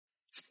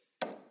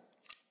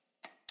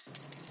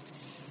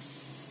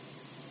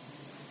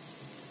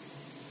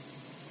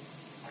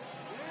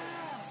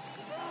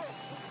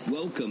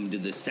Welcome to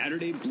the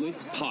Saturday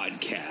Blitz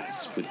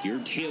podcast with your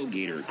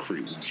tailgater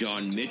crew,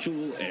 John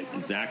Mitchell and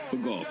Zach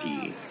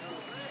Bagalki.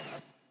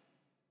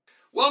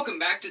 Welcome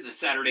back to the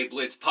Saturday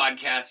Blitz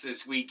podcast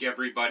this week,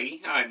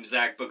 everybody. I'm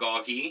Zach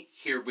Bagalki,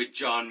 here with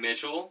John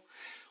Mitchell.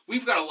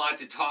 We've got a lot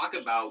to talk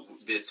about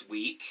this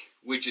week,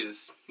 which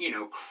is,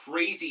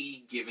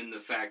 crazy given the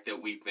fact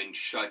that we've been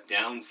shut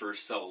down for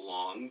so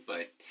long,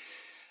 but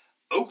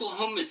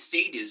Oklahoma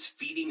State is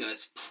feeding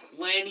us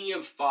plenty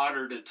of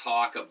fodder to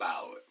talk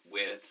about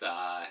with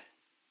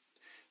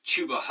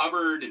Chuba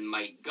Hubbard and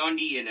Mike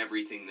Gundy and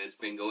everything that's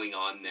been going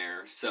on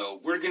there. So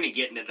we're going to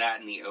get into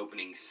that in the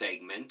opening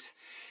segment.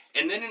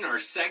 And then in our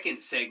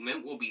second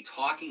segment, we'll be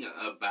talking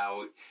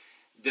about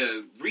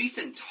the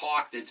recent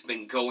talk that's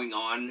been going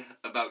on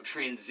about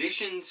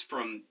transitions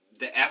from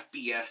the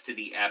FBS to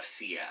the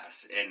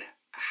FCS and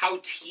how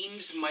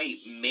teams might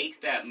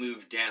make that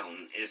move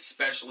down,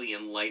 especially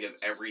in light of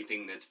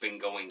everything that's been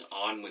going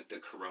on with the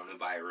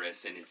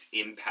coronavirus and its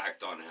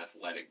impact on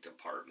athletic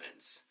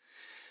departments.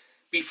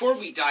 Before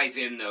we dive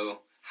in, though,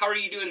 how are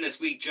you doing this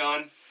week,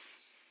 John?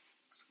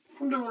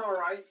 I'm doing all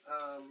right.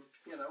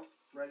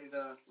 Ready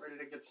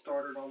to get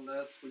started on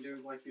this. We do,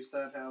 like you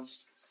said, have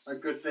a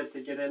good bit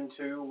to get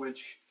into,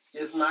 which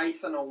is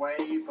nice in a way,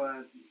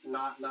 but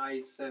not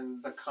nice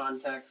in the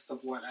context of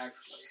what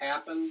actually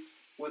happened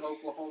with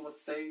Oklahoma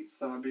State.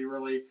 So I'd be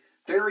really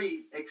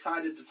very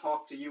excited to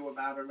talk to you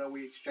about it. I know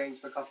we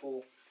exchanged a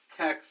couple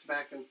texts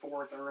back and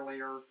forth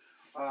earlier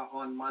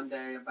on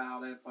Monday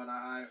about it, but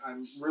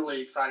I'm really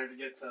excited to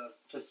get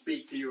to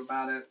speak to you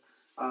about it,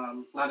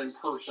 not in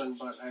person,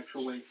 but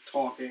actually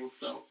talking.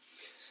 So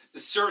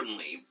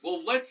certainly.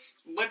 Well, let's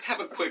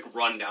have a quick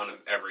rundown of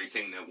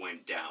everything that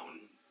went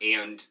down.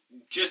 And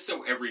just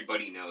so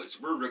everybody knows,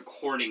 we're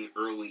recording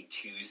early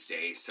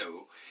Tuesday,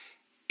 so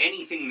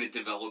anything that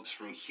develops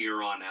from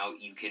here on out,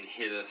 you can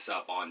hit us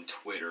up on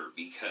Twitter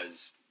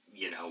because,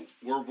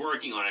 we're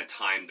working on a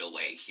time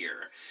delay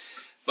here.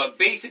 But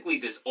basically,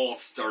 this all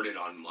started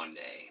on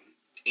Monday.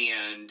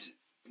 And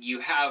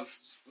you have,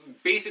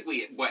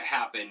 basically what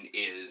happened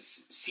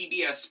is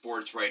CBS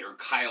sports writer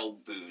Kyle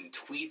Boone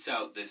tweets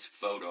out this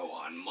photo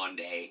on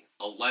Monday,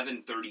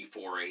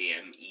 11:34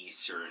 a.m.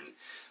 Eastern,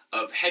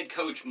 of head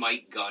coach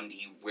Mike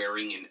Gundy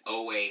wearing an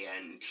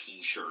OAN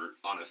t-shirt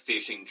on a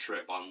fishing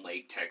trip on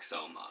Lake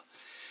Texoma.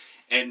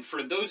 And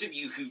for those of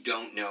you who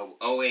don't know,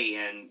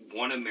 OAN,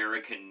 One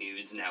American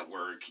News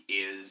Network,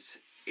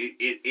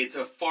 it's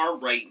a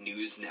far-right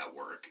news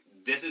network.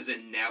 This is a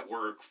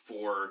network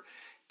for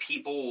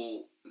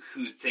people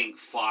who think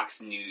Fox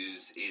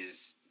News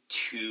is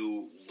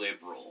too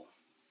liberal.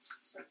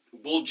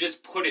 We'll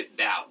just put it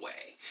that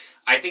way.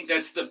 I think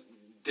that's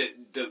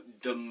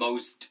the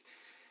most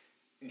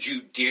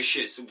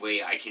judicious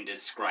way I can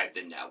describe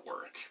the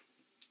network.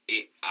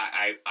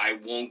 I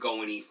won't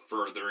go any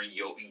further.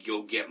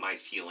 You'll get my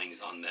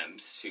feelings on them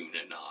soon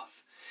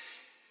enough.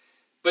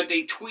 But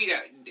they tweet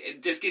out,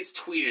 this gets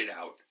tweeted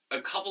out.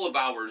 A couple of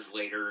hours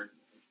later,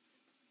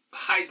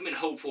 Heisman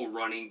hopeful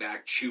running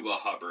back Chuba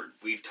Hubbard,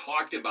 we've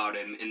talked about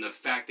him and the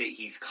fact that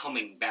he's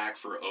coming back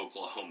for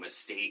Oklahoma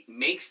State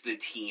makes the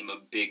team a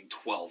Big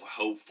 12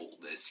 hopeful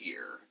this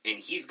year. And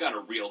he's got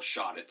a real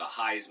shot at the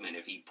Heisman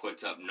if he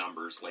puts up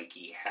numbers like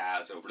he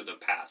has over the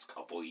past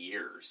couple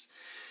years.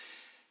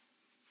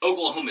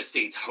 Oklahoma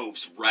State's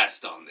hopes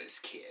rest on this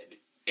kid.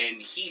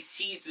 And he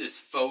sees this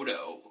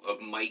photo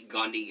of Mike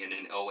Gundy in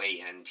an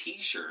OAN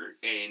t-shirt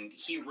and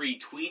he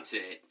retweets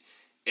it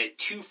at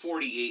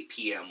 2:48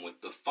 p.m. with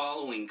the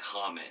following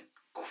comment,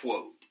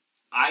 quote,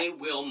 "I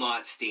will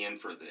not stand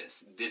for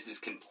this. This is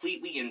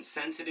completely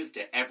insensitive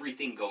to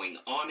everything going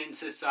on in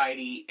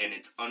society, and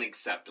it's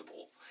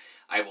unacceptable.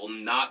 I will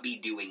not be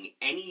doing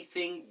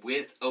anything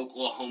with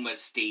Oklahoma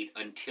State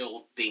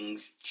until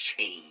things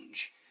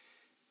change."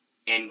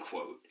 End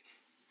quote.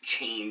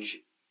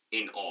 Change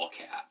in all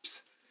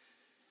caps.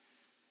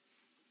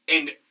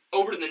 And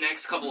over the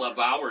next couple of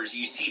hours,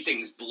 you see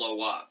things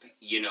blow up.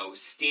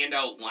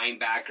 Standout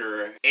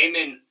linebacker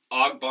Amen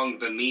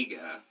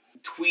Ogbongbemiga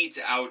tweets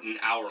out an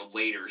hour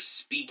later,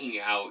 speaking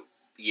out,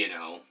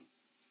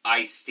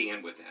 I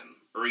stand with him.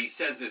 Or he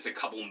says this a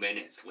couple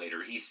minutes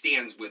later. He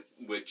stands with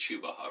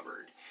Chuba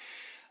Hubbard.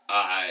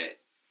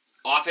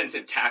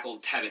 Offensive tackle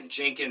Tevin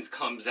Jenkins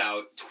comes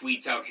out,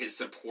 tweets out his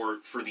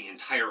support for the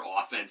entire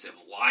offensive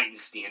line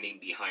standing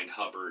behind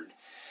Hubbard.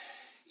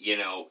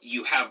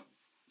 You have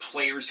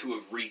players who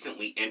have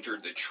recently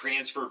entered the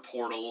transfer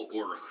portal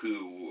or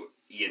who,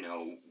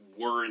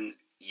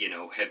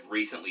 have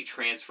recently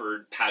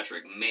transferred.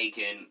 Patrick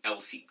Macon,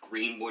 L.C.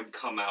 Greenwood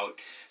come out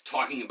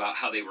talking about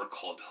how they were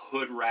called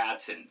hood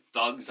rats and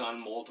thugs on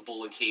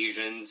multiple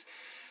occasions.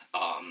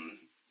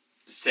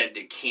 Said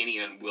to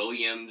Kenyon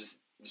Williams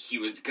he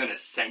was going to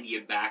send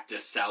you back to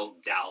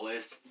South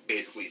Dallas,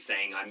 basically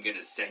saying, I'm going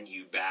to send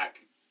you back,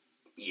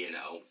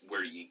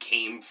 where you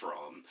came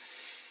from.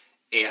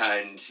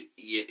 And,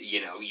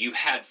 you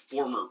had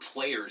former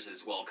players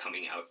as well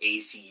coming out,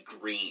 A.C.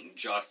 Green,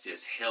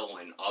 Justice Hill,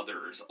 and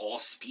others, all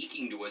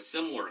speaking to a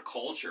similar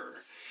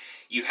culture.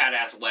 You had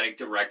athletic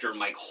director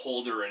Mike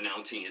Holder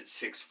announcing at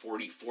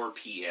 6:44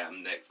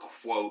 p.m. that,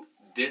 quote,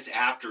 "This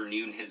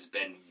afternoon has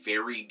been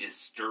very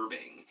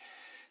disturbing.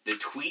 The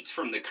tweets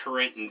from the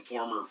current and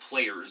former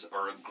players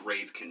are of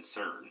grave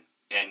concern,"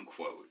 end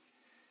quote.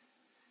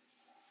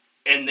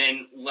 And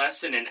then less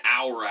than an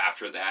hour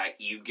after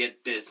that, you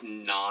get this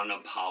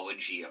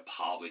non-apology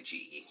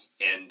apology.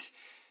 And,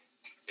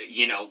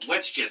 you know,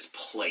 let's just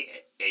play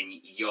it, and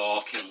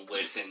y'all can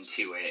listen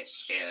to it,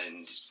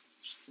 and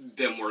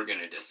then we're going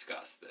to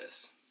discuss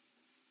this.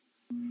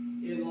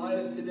 In light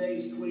of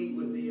today's tweet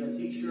with the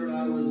t-shirt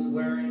I was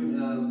wearing,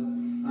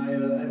 I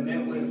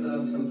met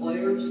with some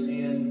players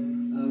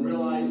and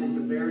realized it's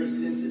a very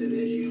sensitive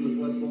issue with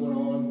what's going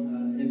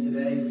on in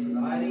today's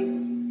society.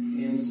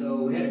 And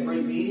so we had a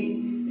great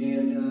meeting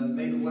and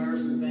made aware of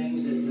some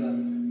things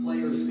that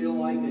players feel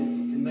like that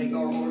can make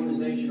our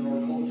organization,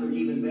 our culture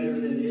even better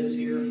than it is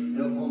here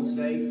at Oklahoma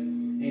State.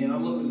 And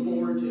I'm looking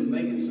forward to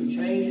making some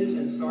changes,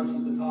 and it starts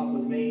at the top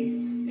with me,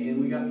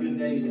 and we got good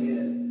days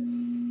ahead.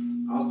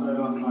 I'll start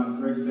off by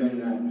first saying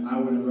that I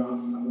went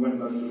about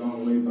it the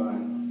wrong way by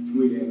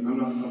tweeting. I'm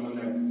not someone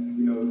that,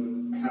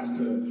 has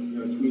to,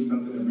 tweet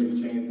something to bring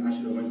change. I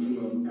should have went to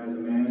him as a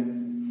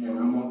man, and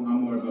I'm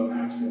more about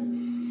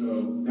action. So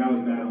that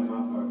was bad on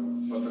my part.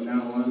 But from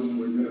now on,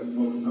 we're going to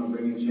focus on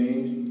bringing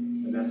change,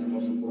 and that's the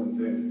most important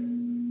thing.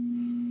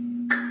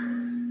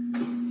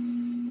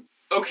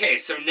 Okay,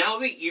 so now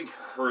that you've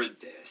heard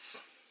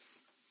this,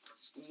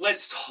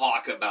 let's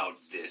talk about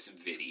this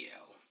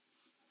video.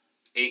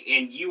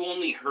 And you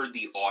only heard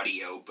the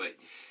audio, but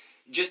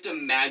just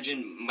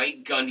imagine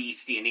Mike Gundy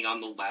standing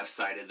on the left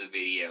side of the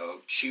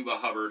video, Chuba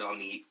Hubbard on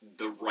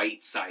the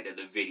right side of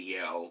the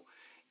video,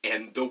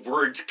 and the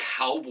words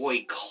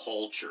cowboy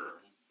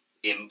culture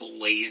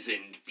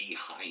emblazoned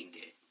behind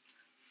it.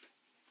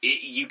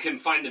 You can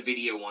find the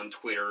video on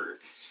Twitter.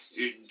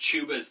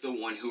 Chuba's the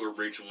one who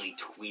originally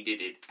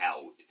tweeted it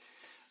out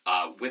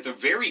with a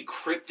very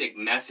cryptic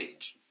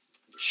message.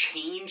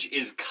 Change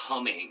is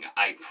coming,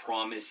 I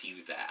promise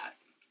you that.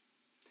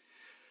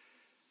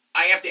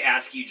 I have to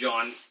ask you,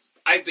 John,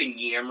 I've been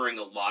yammering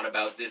a lot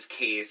about this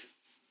case.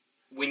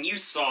 When you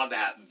saw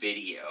that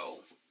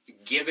video,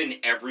 given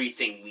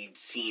everything we'd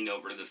seen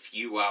over the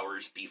few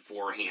hours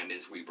beforehand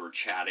as we were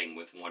chatting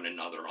with one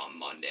another on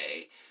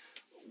Monday,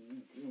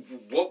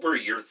 what were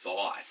your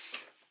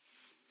thoughts?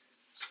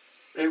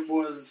 It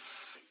was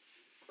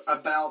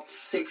about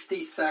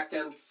 60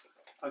 seconds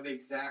of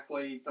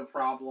exactly the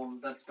problem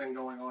that's been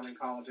going on in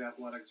college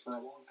athletics for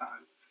a long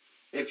time.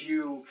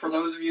 For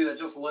those of you that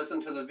just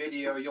listen to the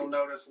video, you'll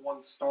notice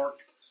one stark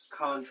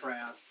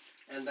contrast,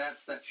 and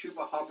that's that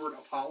Chuba Hubbard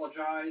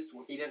apologized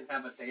when he didn't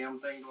have a damn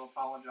thing to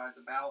apologize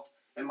about,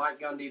 and Mike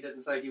Gundy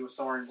didn't say he was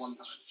sorry one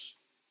time.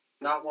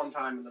 Not one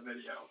time in the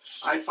video.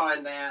 I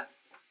find that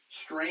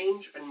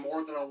strange and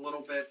more than a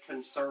little bit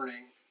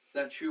concerning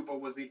that Chuba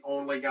was the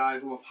only guy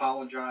who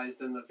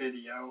apologized in the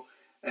video,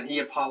 and he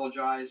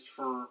apologized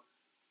for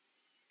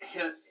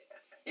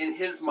in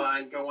his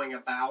mind going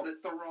about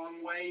it the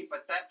wrong way,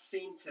 but that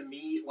seemed to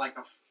me like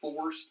a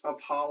forced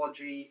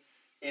apology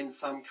in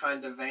some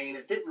kind of vein.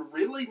 It didn't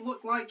really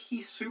look like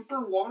he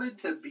super wanted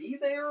to be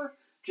there,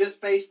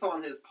 just based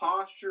on his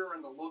posture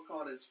and the look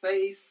on his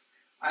face.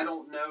 I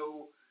don't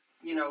know,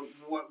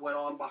 what went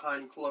on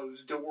behind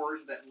closed doors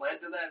that led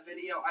to that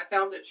video. I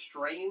found it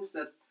strange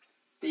that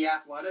the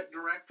athletic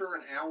director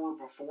an hour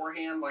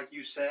beforehand, like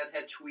you said,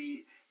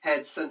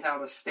 had sent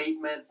out a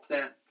statement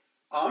that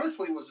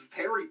honestly was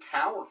very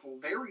powerful,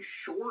 very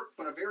short,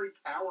 but a very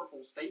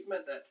powerful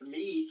statement that to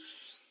me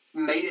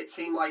made it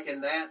seem like in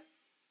that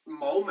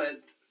moment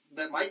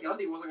that Mike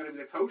Gundy wasn't going to be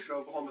the coach at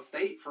Oklahoma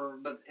State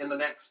in the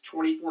next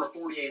 24 to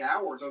 48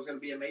 hours. There was going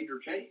to be a major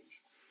change.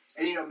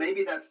 And,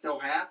 maybe that still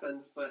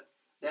happens, but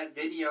that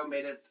video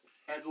made it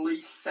at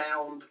least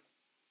sound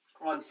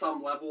on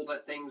some level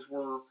that things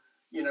were,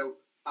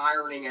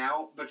 ironing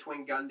out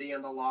between Gundy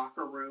and the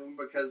locker room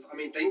because,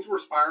 things were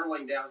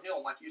spiraling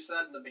downhill. Like you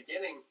said in the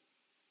beginning,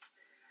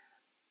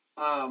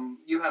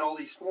 you had all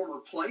these former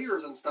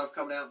players and stuff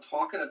coming out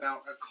talking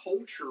about a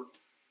culture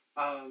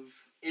of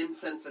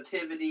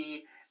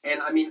insensitivity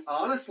and,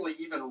 honestly,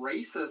 even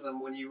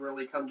racism when you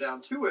really come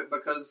down to it,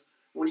 because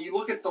when you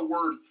look at the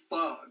word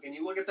thug and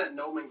you look at that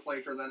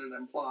nomenclature that it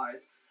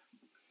implies,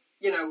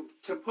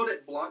 to put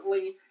it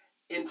bluntly,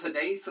 in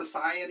today's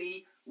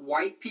society,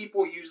 white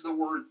people use the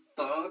word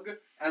thug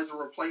as a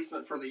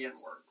replacement for the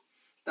N-word.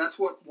 That's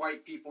what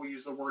white people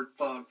use the word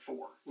thug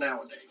for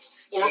nowadays.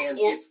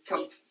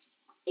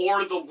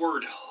 Or the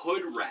word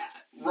hood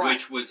rat, right,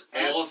 which was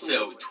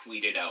also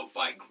tweeted out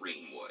by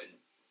Greenwood.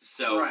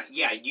 So, right.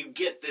 Yeah, you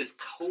get this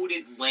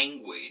coded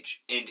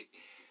language, and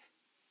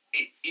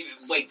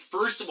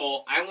first of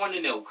all, I want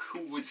to know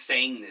who was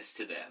saying this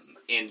to them.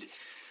 And,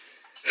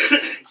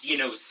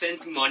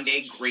 since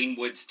Monday,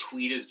 Greenwood's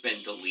tweet has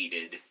been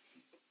deleted,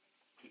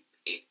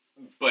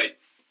 but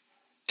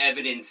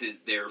evidence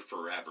is there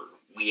forever.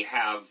 We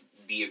have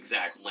the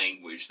exact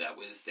language that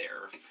was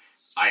there.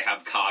 I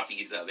have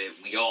copies of it.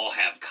 We all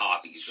have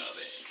copies of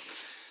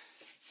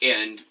it.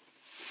 And,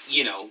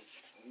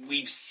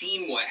 we've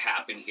seen what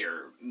happened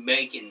here.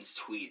 Megan's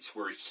tweets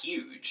were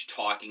huge,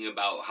 talking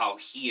about how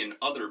he and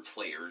other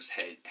players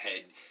had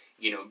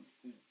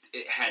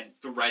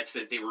had threats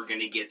that they were going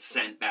to get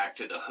sent back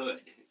to the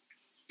hood.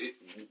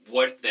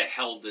 What the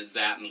hell does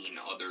that mean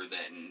other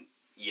than,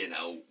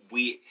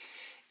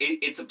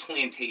 it's a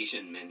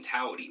plantation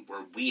mentality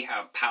where we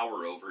have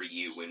power over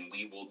you and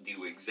we will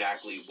do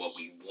exactly what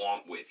we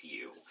want with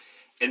you.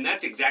 And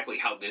that's exactly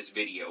how this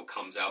video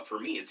comes out for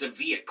me. It's a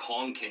Viet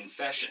Cong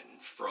confession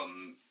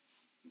from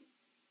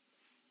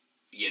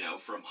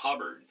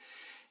Hubbard.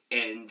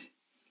 And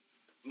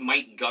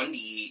Mike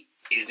Gundy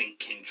isn't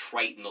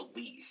contrite in the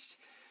least.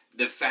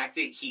 The fact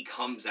that he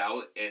comes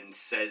out and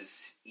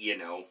says,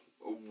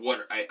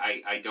 what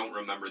I don't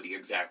remember the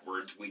exact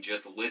words, we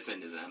just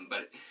listened to them,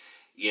 but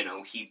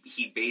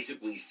he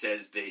basically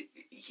says that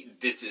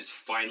this is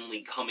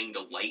finally coming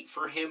to light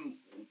for him.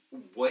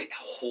 What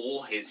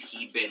hole has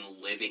he been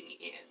living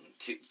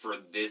in for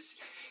this?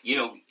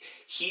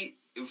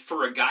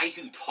 For a guy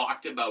who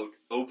talked about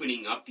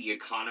opening up the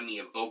economy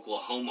of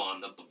Oklahoma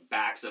on the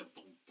backs of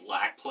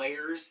black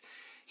players,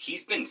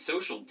 he's been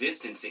social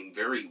distancing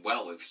very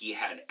well if he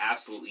had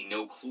absolutely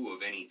no clue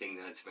of anything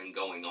that's been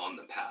going on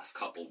the past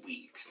couple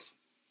weeks.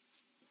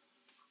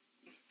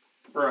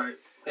 Right.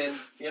 And,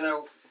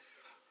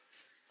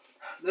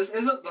 this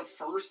isn't the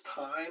first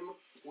time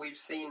we've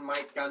seen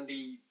Mike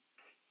Gundy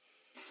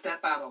step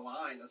out of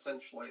line,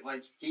 essentially.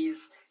 Like,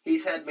 he's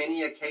had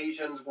many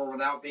occasions where,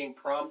 without being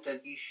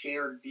prompted, he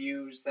shared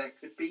views that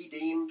could be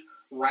deemed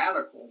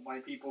radical by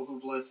people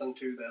who've listened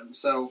to them.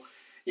 So,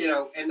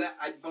 and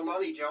that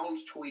Bomani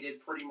Jones tweeted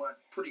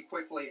pretty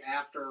quickly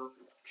after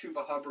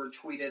Chuba Hubbard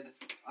tweeted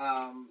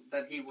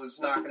that he was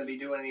not going to be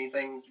doing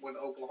anything with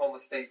Oklahoma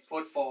State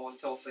football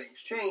until things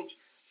change,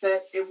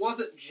 that it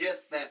wasn't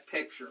just that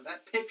picture.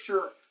 That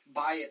picture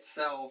by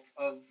itself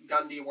of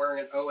Gundy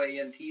wearing an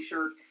OAN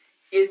t-shirt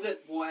isn't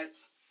what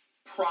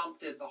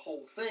prompted the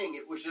whole thing.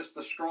 It was just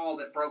the straw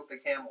that broke the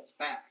camel's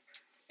back.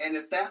 And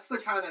if that's the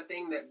kind of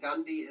thing that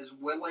Gundy is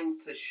willing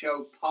to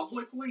show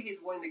publicly,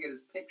 he's willing to get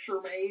his picture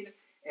made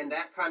in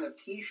that kind of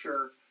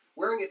t-shirt,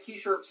 wearing a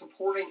t-shirt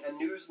supporting a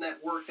news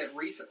network that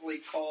recently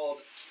called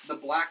the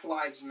Black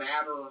Lives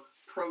Matter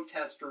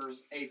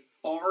protesters a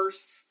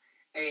farce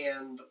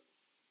and,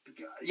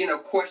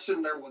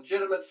 questioned their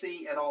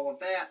legitimacy and all of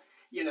that,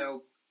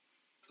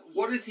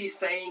 what is he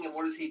saying and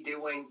what is he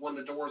doing when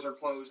the doors are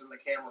closed and the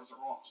cameras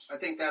are off? I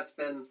think that's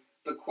been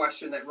the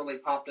question that really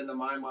popped into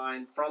my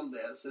mind from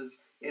this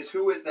is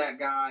who is that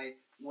guy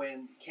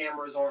when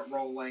cameras aren't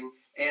rolling?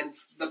 And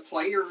the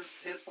players,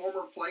 his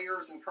former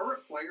players and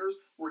current players,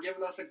 were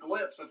giving us a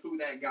glimpse of who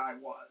that guy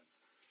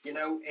was.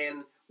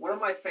 And one of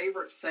my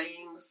favorite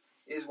sayings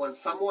is when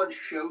someone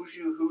shows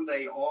you who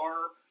they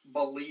are,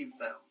 believe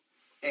them.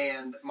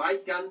 And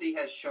Mike Gundy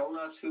has shown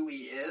us who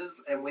he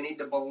is, and we need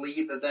to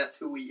believe that that's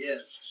who he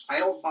is. I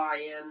don't buy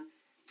in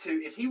to,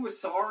 if he was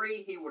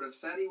sorry, he would have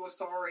said he was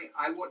sorry.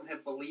 I wouldn't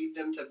have believed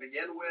him to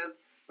begin with,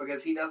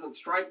 because he doesn't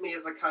strike me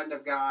as the kind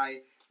of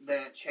guy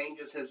that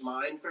changes his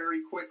mind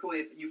very quickly.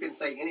 If you can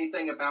say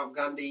anything about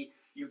Gundy,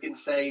 you can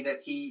say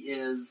that he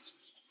is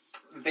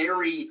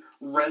very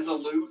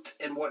resolute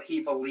in what he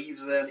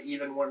believes in,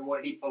 even when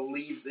what he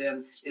believes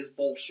in is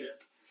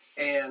bullshit.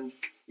 And,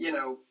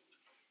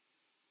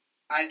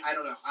 I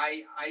don't know.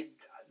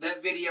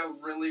 That video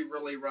really,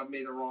 really rubbed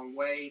me the wrong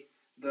way.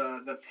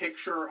 The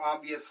picture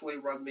obviously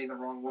rubbed me the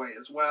wrong way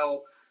as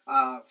well.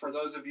 For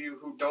those of you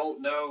who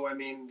don't know,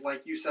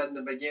 like you said in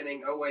the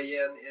beginning,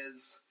 OAN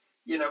is,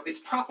 it's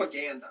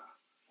propaganda.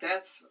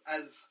 That's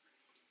as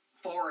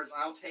far as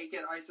I'll take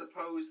it, I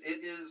suppose.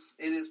 It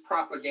is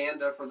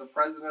propaganda for the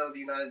President of the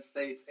United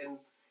States, and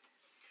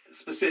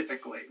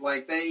specifically.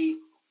 Like,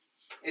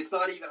 it's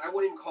not even, I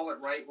wouldn't even call it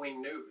right-wing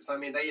news.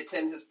 They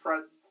attend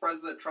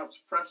President Trump's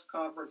press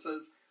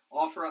conferences,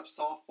 offer up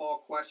softball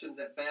questions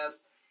at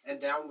best,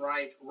 and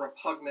downright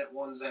repugnant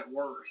ones at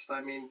worst.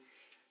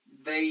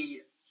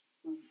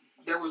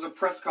 There was a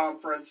press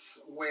conference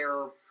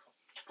where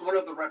one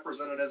of the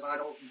representatives, I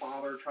don't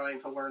bother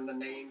trying to learn the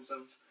names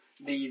of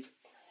these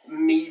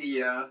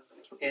media,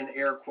 in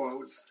air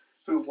quotes,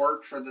 who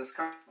worked for this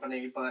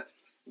company, but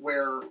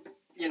where,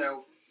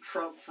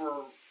 Trump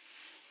for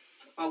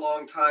a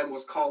long time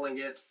was calling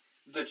it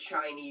the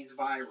Chinese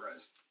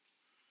virus,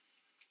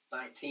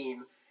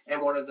 19,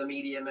 and one of the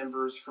media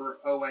members for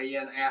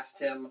OAN asked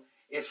him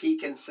if he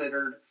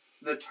considered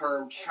the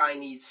term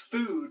Chinese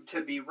food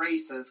to be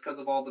racist because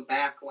of all the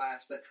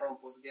backlash that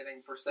Trump was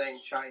getting for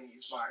saying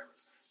Chinese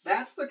virus.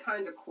 That's the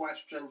kind of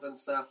questions and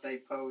stuff they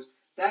pose.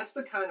 That's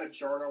the kind of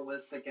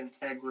journalistic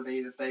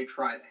integrity that they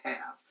try to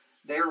have.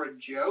 They're a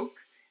joke,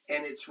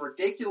 and it's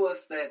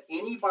ridiculous that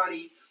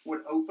anybody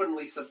would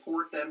openly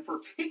support them,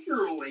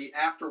 particularly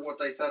after what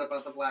they said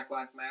about the Black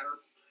Lives Matter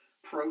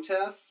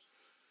protests.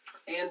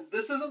 And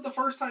this isn't the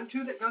first time,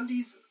 too, that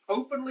Gundy's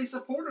openly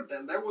supported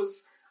them. There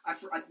was,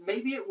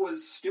 maybe it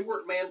was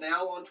Stuart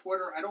Mandel on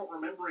Twitter. I don't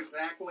remember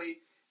exactly.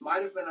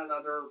 Might have been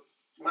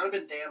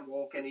Dan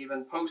Wolken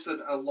even, posted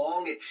a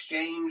long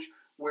exchange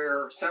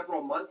where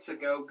several months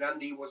ago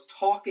Gundy was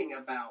talking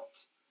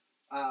about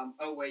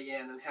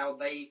OAN and how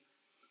they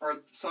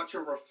are such a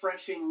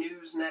refreshing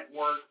news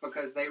network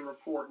because they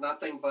report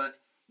nothing but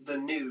the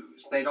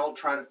news. They don't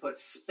try to put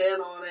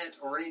spin on it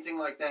or anything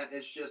like that.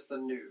 It's just the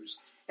news.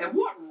 And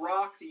what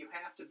rock do you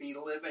have to be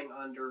living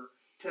under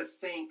to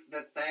think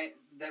that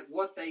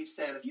what they've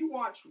said, if you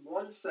watched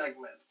one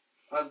segment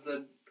of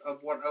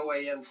what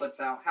OAN puts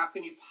out, how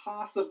can you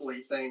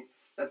possibly think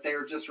that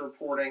they're just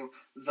reporting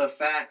the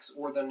facts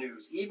or the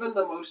news? Even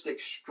the most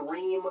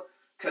extreme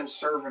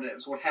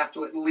conservatives would have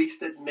to at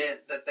least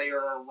admit that they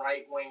are a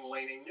right-wing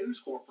leaning news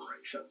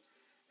corporation.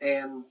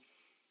 And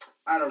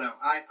I don't know.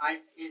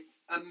 It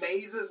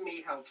amazes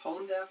me how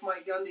tone-deaf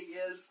Mike Gundy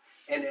is,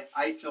 and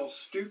I feel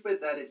stupid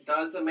that it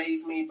does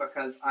amaze me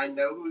because I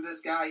know who this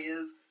guy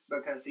is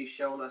because he's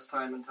shown us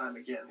time and time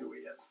again who he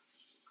is.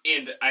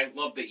 And I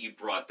love that you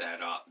brought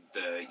that up,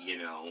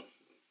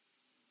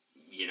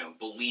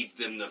 believe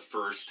them the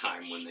first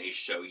time when they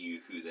show you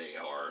who they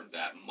are,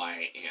 that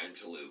Maya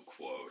Angelou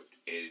quote.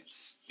 It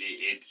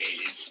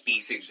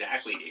speaks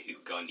exactly to who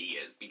Gundy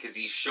is, because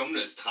he's shown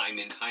us time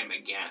and time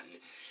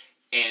again.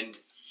 And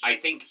I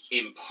think,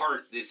 in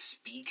part, this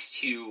speaks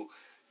to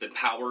the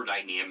power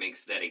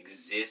dynamics that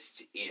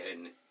exist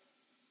in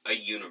a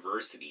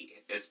university,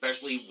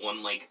 especially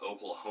one like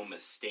Oklahoma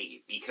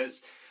State,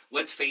 because,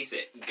 let's face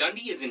it,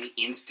 Gundy is an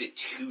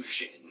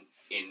institution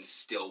in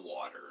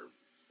Stillwater.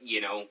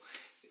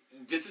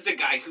 This is a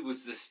guy who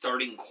was the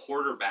starting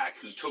quarterback,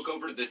 who took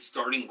over the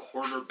starting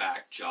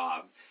quarterback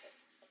job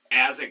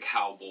as a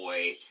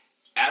Cowboy,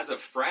 as a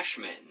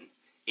freshman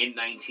in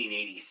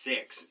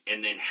 1986,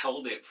 and then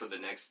held it for the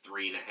next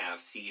 3.5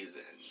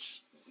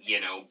 seasons.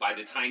 By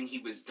the time he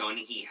was done,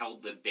 he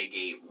held the Big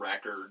 8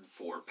 record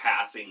for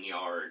passing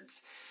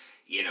yards.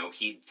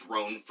 He'd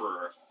thrown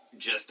for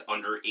just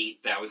under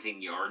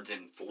 8,000 yards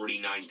and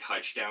 49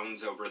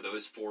 touchdowns over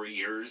those 4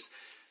 years.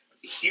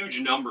 Huge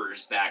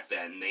numbers back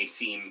then. They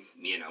seem,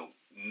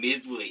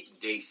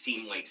 they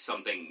seem like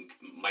something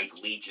Mike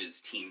Leach's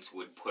teams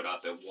would put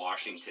up at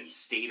Washington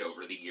State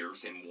over the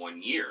years in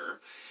 1 year.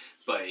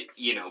 But,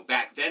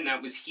 back then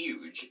that was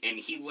huge. And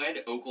he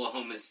led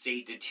Oklahoma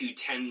State to 2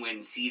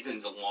 10-win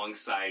seasons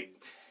alongside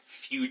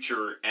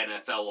future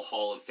NFL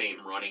Hall of Fame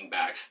running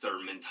backs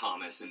Thurman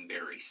Thomas and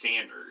Barry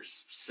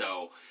Sanders.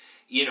 So,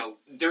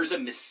 there's a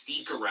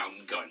mystique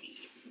around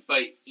Gundy.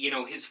 But,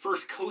 his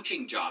first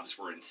coaching jobs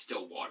were in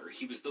Stillwater.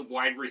 He was the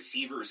wide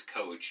receivers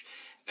coach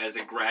as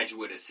a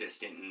graduate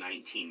assistant in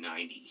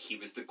 1990. He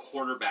was the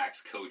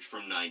quarterbacks coach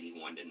from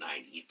 91 to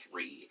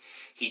 93.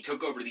 He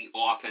took over the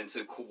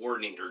offensive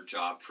coordinator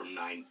job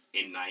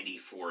in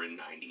 94 and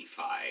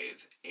 95.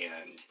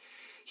 And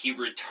he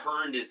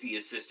returned as the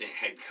assistant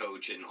head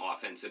coach and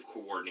offensive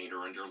coordinator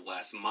under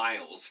Les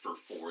Miles for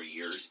 4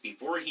 years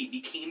before he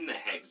became the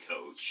head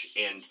coach.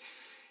 And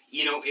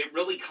it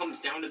really comes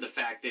down to the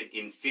fact that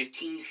in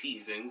 15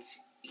 seasons,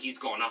 he's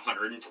gone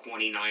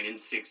 129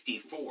 and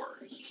 64.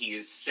 He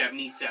is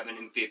 77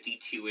 and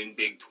 52 in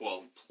Big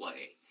 12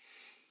 play.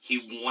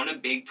 He won a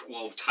Big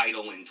 12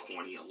 title in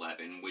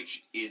 2011,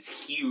 which is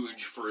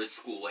huge for a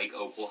school like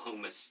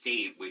Oklahoma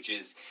State, which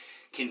is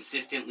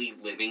consistently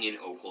living in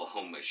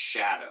Oklahoma's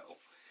shadow.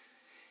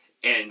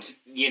 And,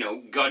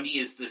 Gundy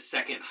is the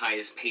second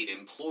highest paid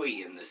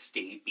employee in the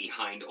state,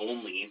 behind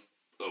only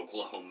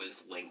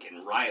Oklahoma's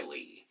Lincoln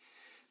Riley.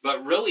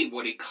 But really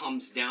what it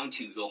comes down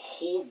to, the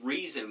whole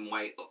reason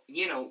why,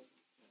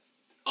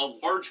 a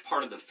large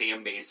part of the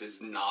fan base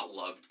has not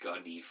loved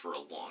Gundy for a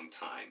long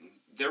time.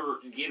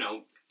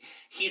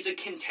 He's a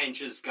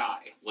contentious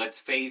guy, let's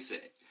face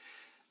it.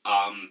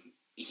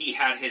 He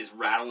had his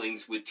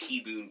rattlings with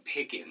T. Boone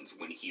Pickens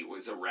when he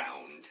was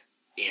around,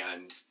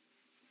 and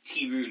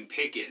T. Boone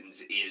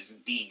Pickens is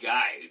the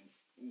guy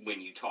when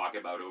you talk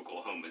about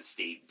Oklahoma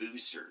State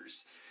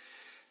boosters.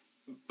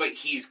 But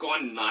he's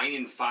gone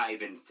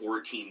 9-5 in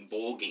 14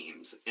 bowl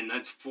games, and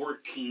that's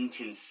 14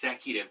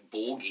 consecutive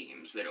bowl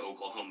games that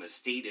Oklahoma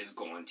State has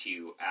gone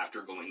to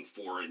after going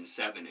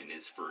 4-7 in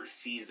his first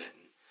season.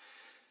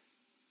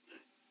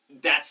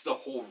 That's the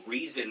whole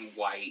reason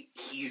why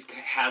he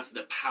has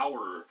the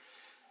power.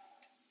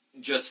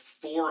 Just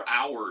 4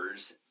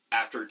 hours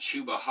after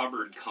Chuba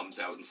Hubbard comes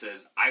out and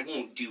says, "I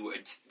won't do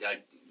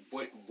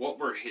what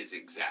were his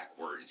exact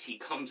words? He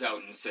comes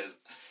out and says,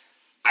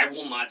 "I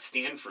will not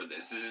stand for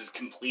this. This is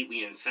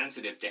completely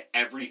insensitive to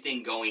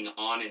everything going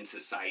on in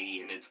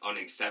society, and it's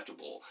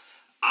unacceptable.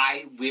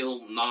 I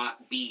will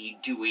not be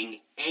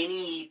doing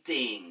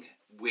anything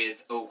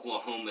with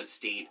Oklahoma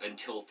State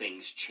until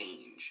things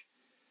change."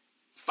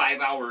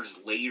 5 hours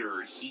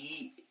later,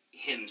 he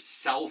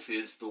himself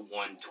is the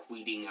one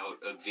tweeting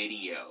out a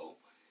video,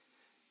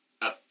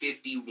 a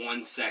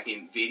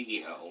 51-second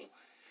video,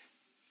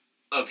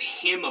 of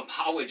him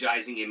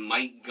apologizing and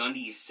Mike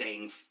Gundy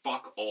saying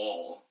 "fuck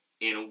all"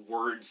 in a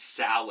word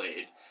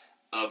salad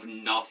of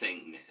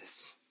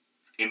nothingness.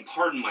 And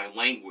pardon my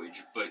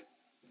language, but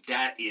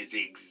that is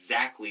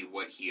exactly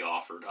what he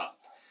offered up.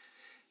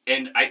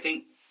 And I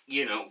think,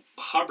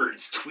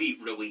 Hubbard's tweet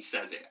really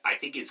says it. I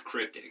think it's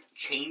cryptic.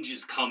 Change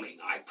is coming.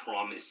 I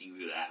promise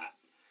you that.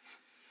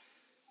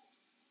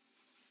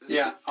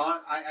 Yeah,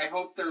 I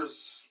hope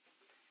there's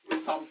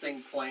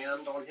something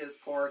planned on his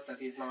part that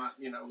he's not,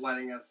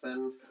 letting us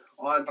in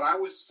on. But I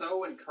was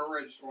so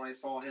encouraged when I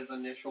saw his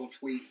initial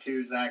tweet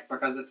too, Zach,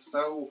 because it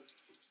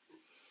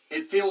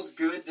feels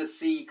good to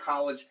see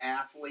college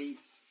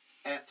athletes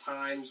at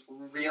times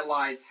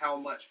realize how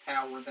much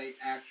power they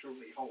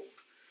actually hold.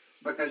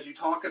 Because you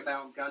talk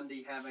about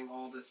Gundy having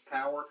all this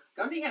power.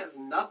 Gundy has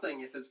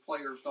nothing if his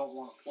players don't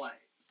want to play.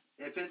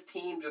 If his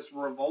team just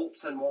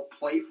revolts and won't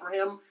play for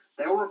him,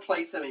 they'll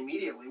replace him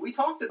immediately. We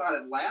talked about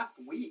it last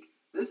week.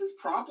 This is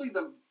probably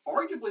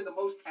arguably the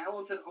most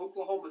talented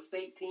Oklahoma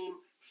State team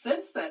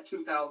since that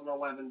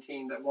 2011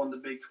 team that won the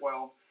Big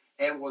 12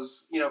 and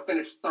was,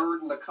 finished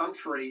third in the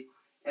country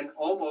and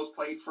almost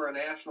played for a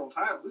national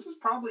title. This is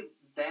probably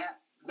that,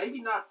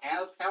 maybe not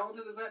as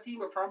talented as that team,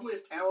 but probably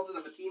as talented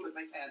of a team as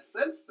they've had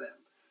since then.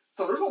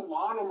 So there's a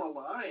lot on the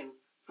line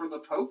for the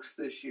Pokes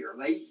this year.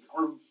 They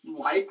are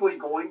likely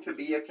going to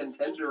be a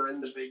contender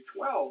in the Big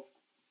 12.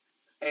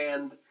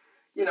 And,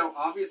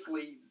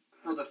 obviously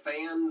for the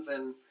fans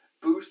and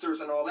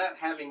boosters and all that,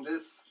 having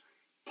this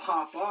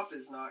pop up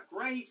is not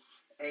great.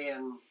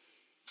 And,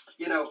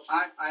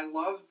 I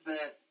love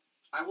that.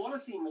 I want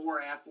to see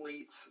more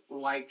athletes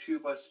like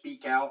Chuba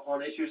speak out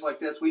on issues like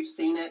this. We've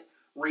seen it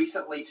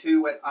recently,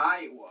 too, at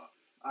Iowa,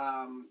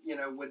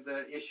 with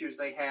the issues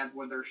they had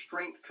with their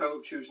strength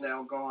coach who's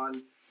now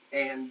gone,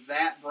 and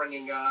that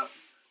bringing up,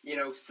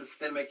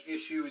 systemic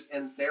issues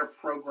in their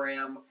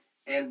program.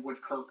 And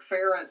with Kirk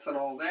Ferentz and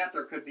all that,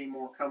 there could be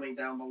more coming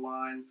down the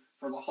line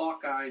for the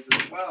Hawkeyes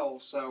as well.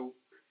 So,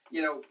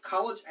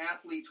 college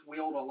athletes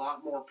wield a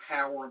lot more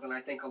power than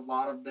I think a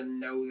lot of them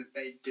know that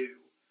they do.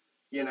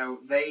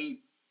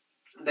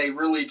 They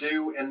really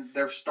do, and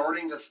they're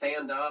starting to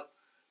stand up,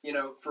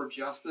 for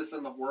justice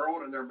in the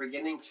world, and they're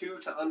beginning to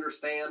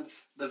understand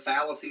the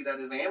fallacy that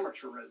is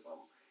amateurism.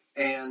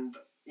 And,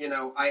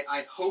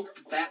 I hope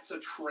that's a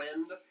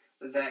trend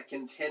that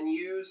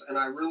continues, and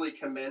I really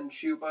commend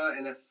Chuba,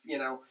 and if,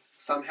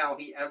 somehow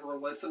he ever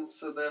listens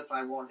to this,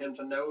 I want him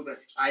to know that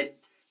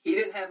he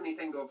didn't have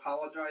anything to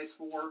apologize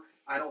for.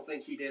 I don't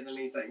think he did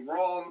anything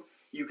wrong.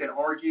 You could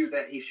argue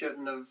that he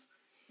shouldn't have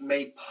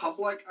made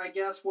public, I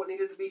guess, what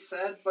needed to be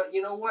said, but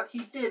you know what? He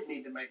did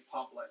need to make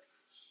public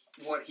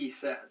what he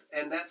said,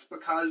 and that's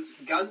because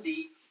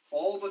Gundy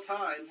all the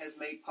time has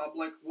made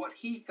public what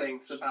he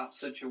thinks about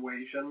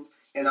situations,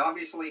 and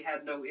obviously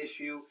had no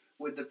issue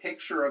with the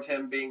picture of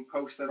him being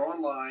posted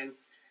online,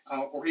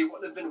 or he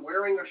wouldn't have been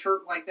wearing a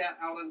shirt like that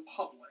out in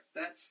public.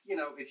 That's,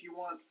 if you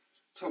want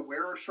to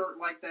wear a shirt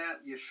like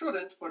that, you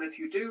shouldn't, but if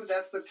you do,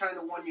 that's the kind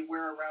of one you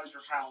wear around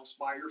your house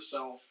by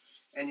yourself,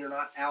 and you're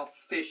not out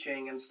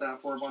fishing and stuff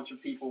where a bunch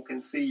of people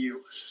can see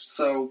you.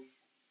 So,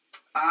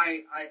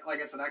 I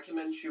like I said, I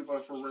commend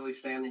Chuba for really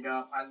standing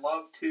up. I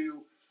love,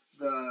 too,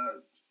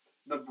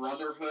 the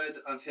brotherhood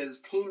of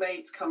his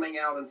teammates coming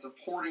out and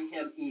supporting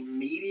him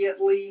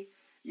immediately,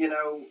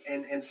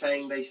 and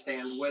saying they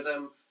stand with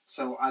him.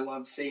 So I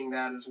love seeing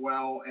that as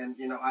well. And,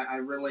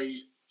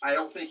 I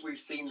don't think we've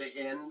seen the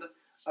end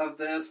of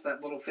this,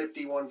 that little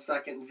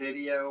 51-second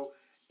video.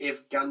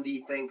 If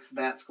Gundy thinks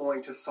that's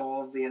going to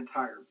solve the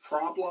entire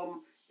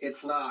problem,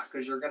 it's not,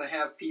 because you're going to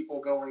have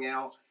people going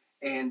out,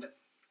 and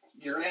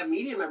you're going to have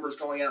media members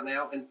going out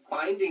now and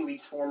finding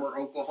these former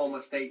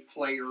Oklahoma State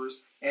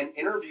players and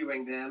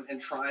interviewing them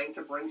and trying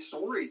to bring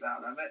stories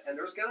out of it. And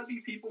there's going to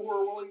be people who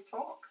are willing to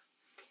talk.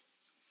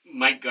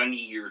 Mike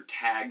Gundy, you're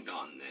tagged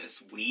on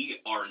this.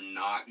 We are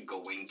not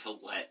going to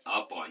let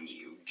up on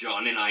you.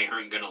 John and I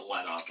aren't going to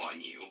let up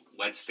on you.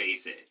 Let's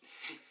face it.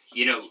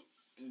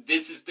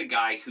 This is the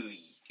guy who,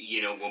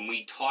 when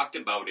we talked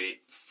about it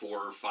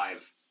 4,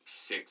 5,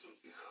 6,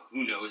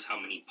 who knows how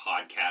many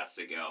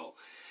podcasts ago,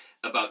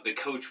 about the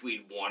coach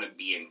we'd want to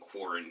be in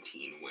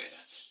quarantine with.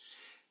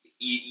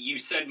 You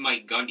said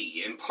Mike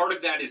Gundy, and part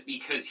of that is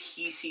because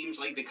he seems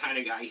like the kind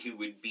of guy who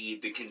would be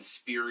the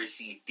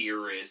conspiracy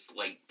theorist,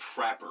 like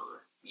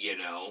prepper,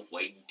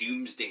 like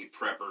doomsday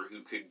prepper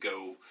who could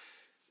go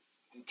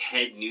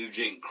Ted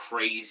Nugent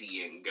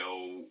crazy and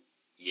go,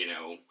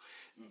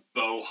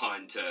 bow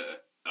hunt a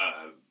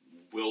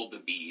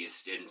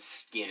wildebeest and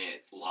skin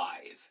it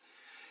live.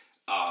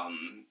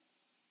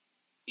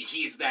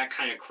 He's that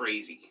kind of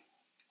crazy.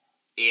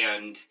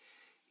 And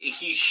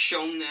he's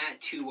shown that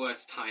to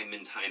us time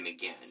and time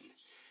again.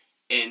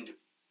 And,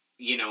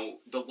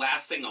 the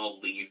last thing I'll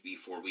leave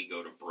before we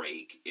go to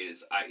break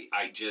is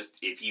I just,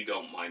 if you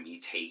don't mind me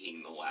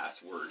taking the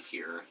last word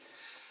here,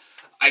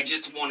 I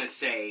just want to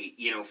say,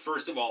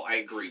 first of all, I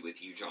agree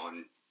with you,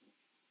 John.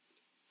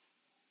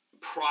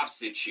 Props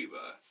to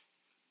Chuba.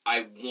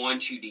 I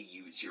want you to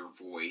use your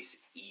voice.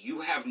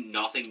 You have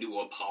nothing to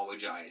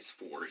apologize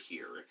for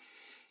here.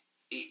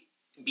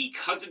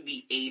 Because of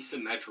the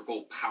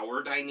asymmetrical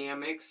power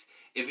dynamics,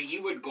 if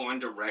you had gone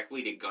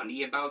directly to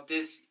Gundy about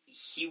this,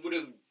 he would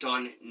have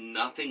done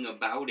nothing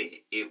about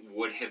it. It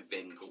would have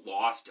been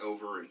glossed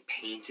over and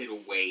painted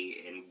away,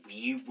 and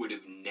we would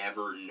have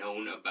never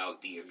known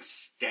about the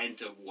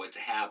extent of what's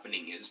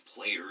happening as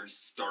players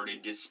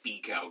started to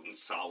speak out in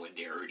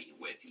solidarity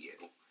with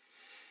you.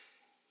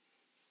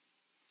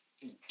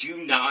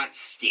 do not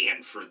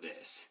stand for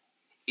this.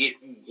 It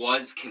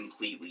was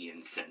completely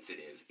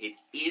insensitive. It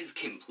is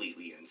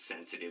completely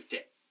insensitive to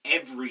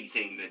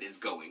everything that is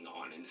going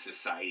on in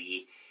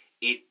society.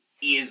 It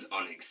is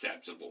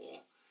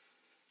unacceptable.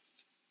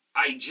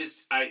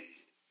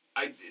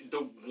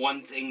 The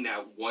one thing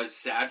that was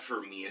sad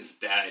for me is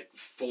that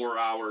 4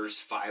 hours,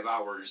 5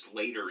 hours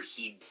later,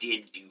 he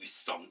did do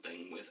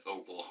something with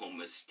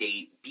Oklahoma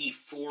State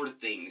before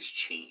things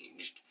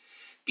changed.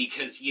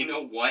 Because you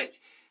know what?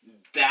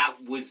 That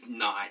was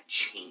not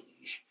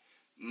change.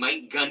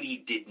 Mike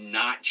Gundy did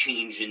not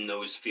change in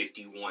those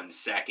 51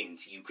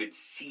 seconds. You could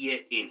see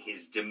it in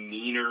his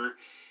demeanor.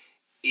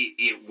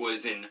 It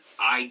was an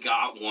I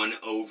got one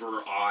over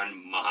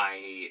on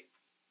my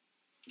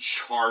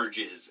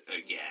charges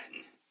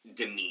again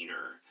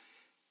demeanor.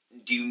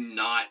 Do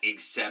not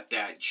accept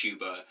that,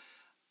 Chuba.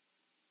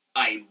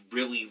 I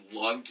really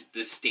loved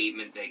the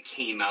statement that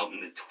came out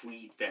in the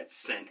tweet that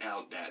sent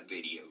out that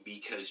video,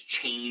 because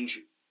change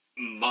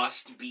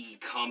must be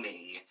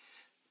coming,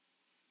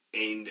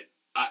 and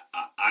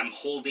I'm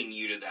holding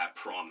you to that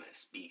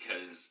promise,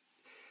 because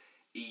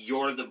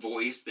you're the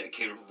voice that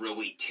can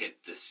really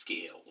tip the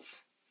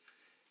scales.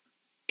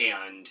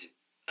 And,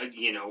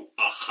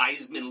 a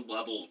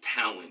Heisman-level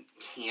talent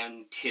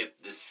can tip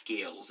the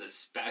scales,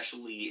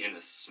 especially in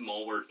a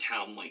smaller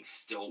town like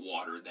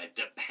Stillwater that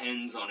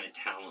depends on a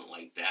talent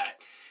like that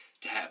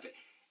to have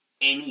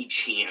any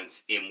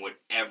chance in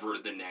whatever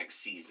the next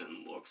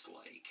season looks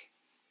like.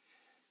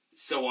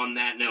 So on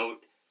that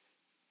note,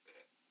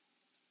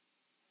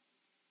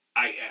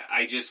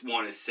 I just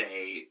want to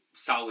say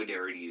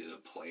solidarity to the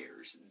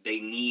players. They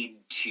need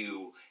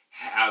to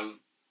have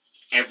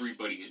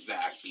everybody's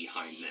back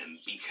behind them,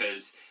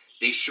 because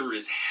they sure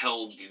as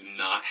hell do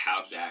not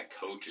have that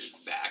coach's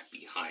back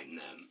behind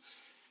them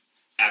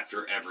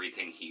after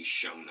everything he's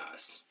shown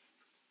us.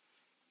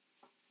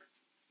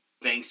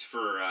 Thanks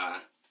for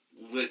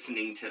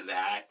listening to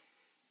that,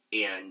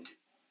 and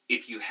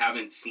if you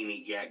haven't seen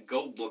it yet,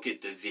 go look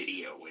at the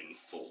video in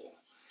full.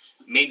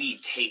 Maybe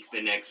take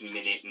the next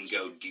minute and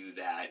go do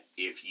that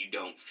if you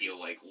don't feel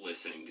like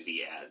listening to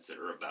the ads that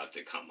are about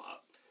to come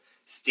up.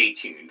 Stay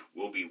tuned.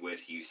 We'll be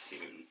with you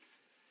soon.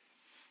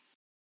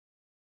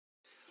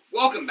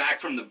 Welcome back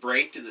from the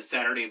break to the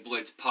Saturday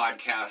Blitz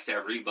podcast,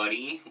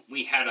 everybody.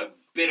 We had a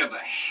bit of a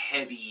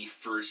heavy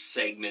first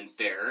segment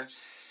there,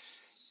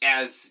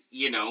 as,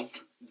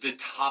 the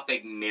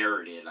topic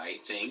merited, I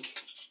think.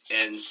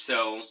 And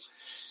so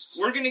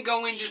we're going to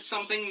go into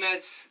something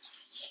that's,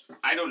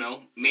 I don't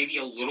know, maybe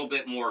a little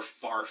bit more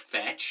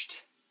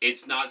far-fetched.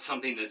 It's not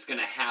something that's going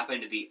to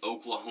happen to the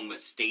Oklahoma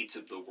States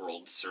of the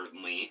world,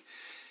 certainly.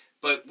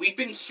 But we've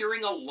been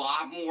hearing a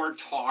lot more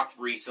talk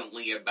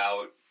recently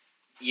about,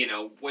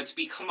 what's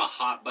become a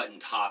hot-button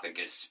topic,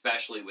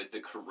 especially with the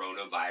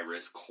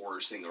coronavirus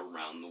coursing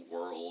around the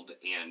world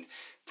and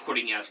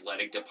putting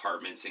athletic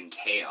departments in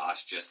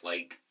chaos, just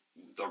like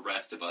the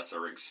rest of us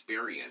are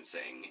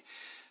experiencing.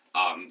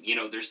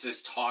 There's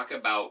this talk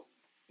about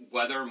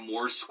whether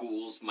more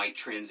schools might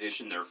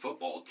transition their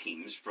football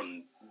teams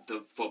from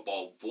the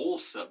football bowl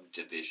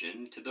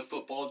subdivision to the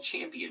football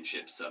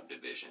championship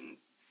subdivision,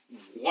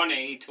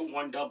 1A to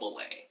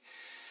 1AA.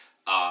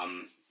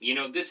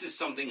 This is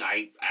something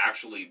I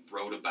actually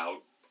wrote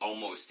about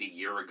almost a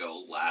year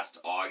ago, last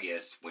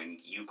August, when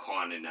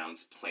UConn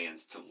announced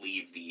plans to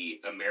leave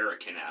the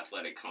American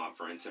Athletic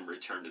Conference and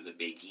return to the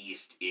Big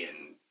East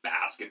in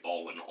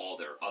basketball and all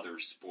their other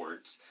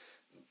sports,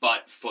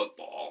 but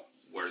football,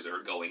 where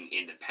they're going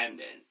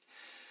independent.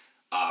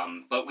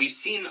 But we've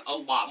seen a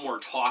lot more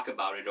talk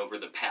about it over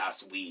the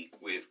past week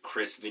with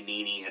Chris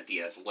Vanini at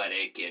The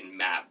Athletic and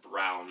Matt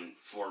Brown,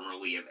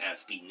 formerly of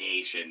SB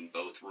Nation,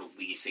 both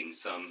releasing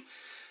some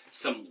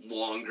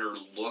longer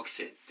looks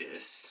at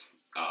this.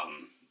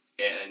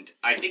 And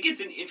I think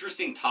it's an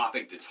interesting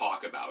topic to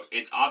talk about.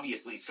 It's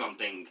obviously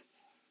something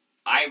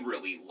I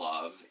really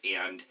love,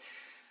 and,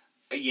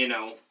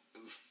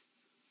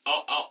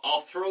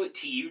 I'll throw it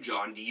to you,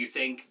 John. Do you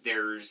think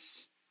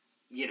there's,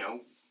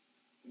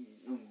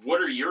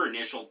 what are your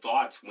initial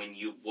thoughts when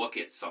you look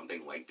at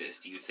something like this?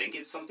 Do you think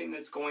it's something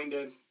that's going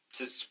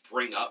to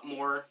spring up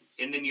more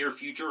in the near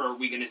future, or are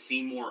we going to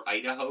see more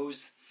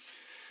Idahos?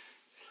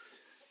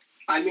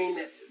 I mean,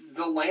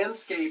 the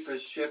landscape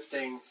is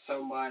shifting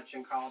so much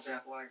in college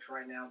athletics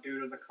right now due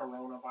to the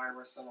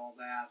coronavirus and all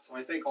that. So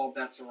I think all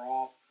bets are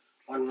off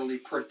on really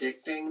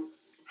predicting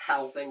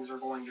how things are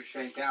going to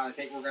shake out. I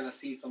think we're going to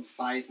see some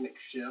seismic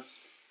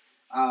shifts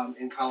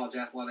in college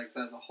athletics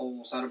as a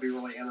whole. So that'll be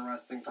really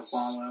interesting to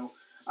follow.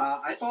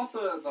 I thought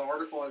the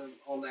article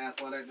on The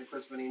Athletic that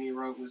Chris Vanini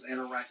wrote was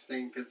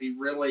interesting because he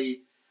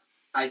really,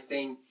 I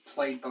think,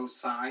 played both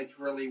sides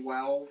really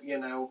well.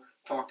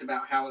 Talked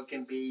about how it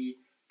can be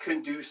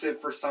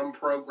conducive for some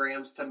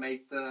programs to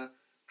make the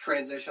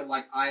transition,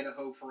 like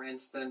Idaho, for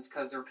instance,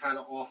 because they're kind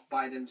of off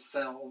by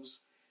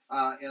themselves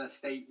in a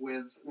state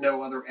with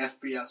no other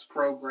FBS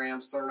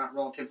programs. So they're not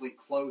relatively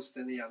close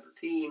to any other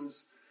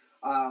teams.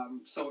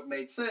 So it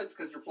made sense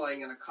because you're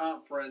playing in a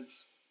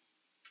conference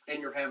and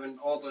you're having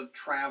all the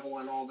travel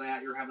and all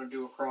that you're having to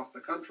do across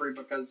the country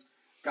because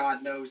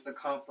God knows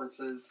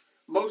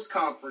most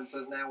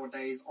conferences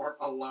nowadays aren't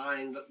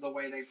aligned the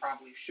way they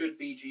probably should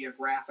be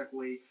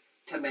geographically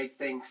to make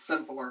things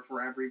simpler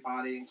for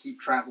everybody and keep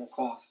travel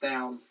costs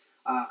down.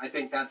 I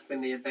think that's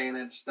been the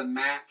advantage the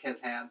MAC has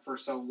had for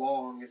so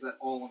long, is that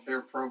all of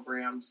their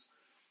programs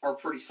are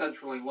pretty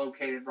centrally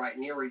located right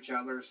near each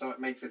other, so it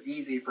makes it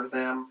easy for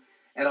them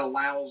and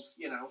allows,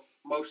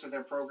 most of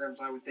their programs,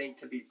 I would think,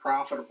 to be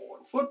profitable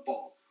in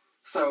football.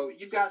 So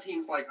you've got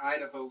teams like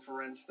Idaho,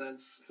 for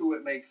instance, who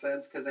it makes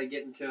sense because they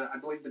get into, I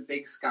believe, the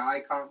Big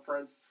Sky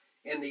Conference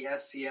in the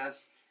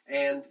FCS,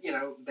 and,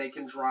 they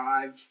can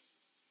drive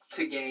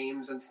to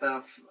games and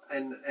stuff,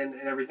 and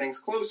everything's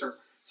closer.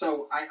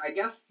 So I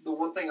guess the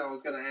one thing I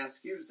was going to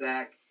ask you,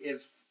 Zach,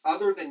 if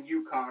other than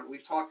UConn,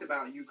 we've talked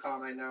about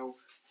UConn, I know,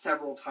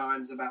 several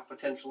times about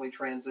potentially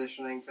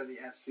transitioning to the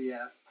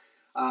FCS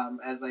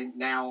as they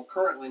now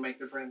currently make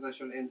the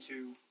transition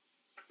into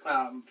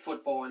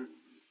football and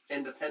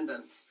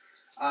independence.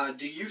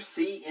 Do you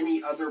see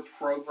any other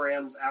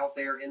programs out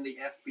there in the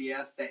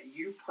FBS that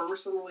you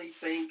personally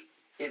think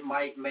it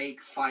might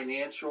make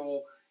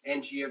financial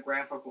and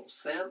geographical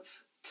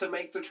sense to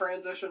make the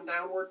transition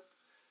downward?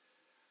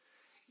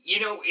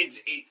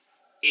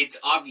 It's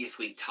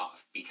obviously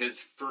tough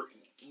because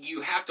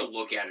you have to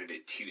look at it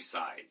at two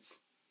sides.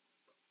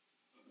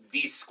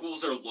 These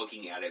schools are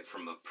looking at it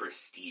from a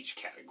prestige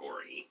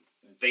category.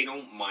 They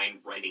don't mind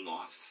writing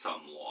off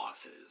some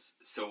losses.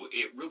 So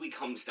it really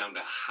comes down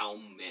to how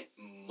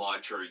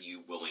much are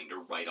you willing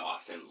to write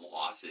off in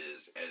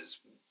losses as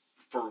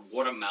for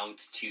what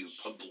amounts to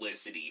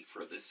publicity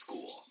for the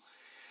school.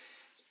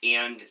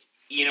 And,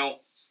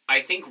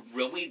 I think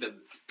really the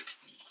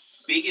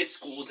biggest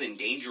schools in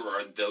danger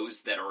are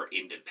those that are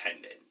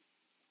independent.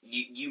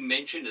 You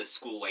mentioned a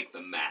school like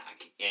the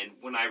MAC, and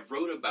when I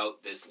wrote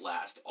about this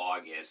last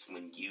August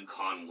when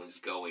UConn was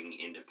going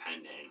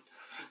independent,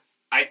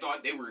 I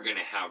thought they were going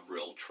to have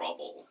real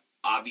trouble.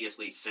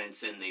 Obviously, since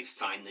then, they've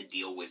signed the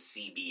deal with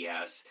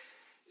CBS.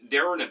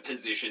 They're in a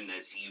position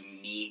that's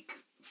unique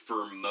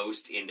for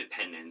most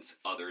independents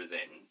other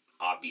than,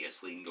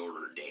 obviously,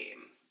 Notre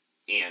Dame.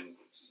 And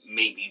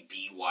maybe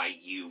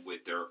BYU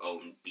with their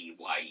own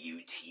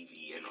BYU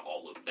TV and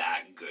all of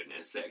that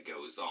goodness that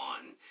goes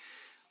on.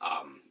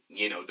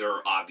 There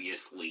are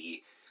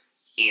obviously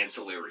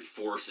ancillary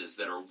forces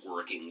that are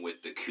working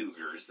with the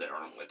Cougars that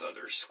aren't with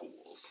other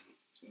schools,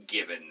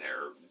 given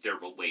their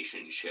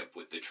relationship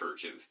with the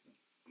Church of,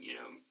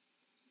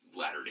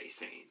 Latter-day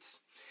Saints,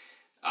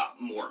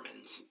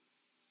 Mormons.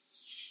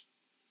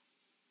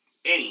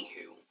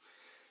 Anywho,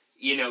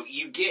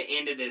 you get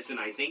into this, and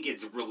I think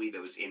it's really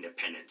those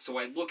independents. So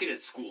I look at a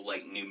school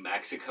like New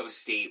Mexico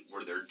State,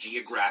 where they're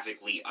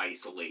geographically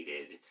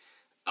isolated.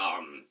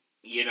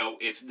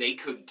 If they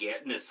could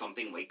get into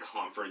something like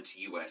Conference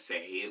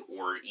USA,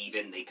 or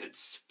even they could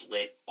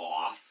split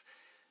off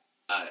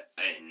a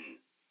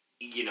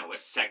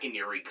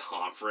secondary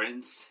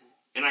conference.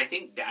 And I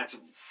think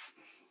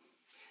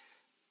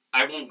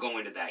I won't go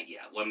into that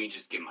yet. Let me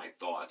just give my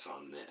thoughts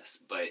on this.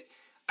 But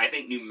I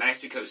think New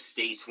Mexico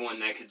State's one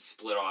that could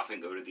split off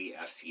and go to the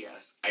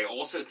FCS. I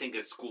also think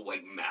a school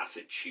like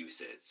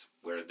Massachusetts,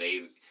 where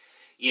they,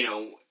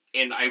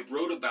 and I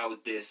wrote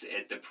about this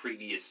at the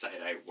previous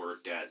site I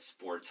worked at,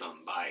 Sports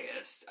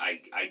Unbiased.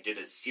 I did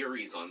a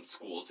series on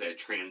schools that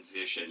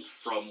transitioned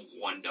from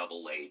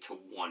 1AA to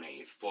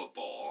 1A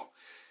football.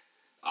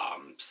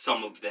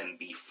 Some of them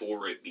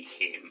before it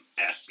became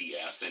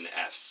FBS and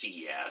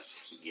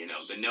FCS.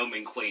 The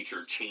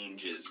nomenclature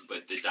changes,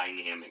 but the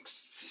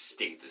dynamics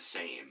stay the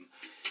same.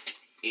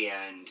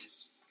 And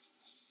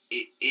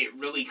it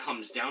really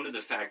comes down to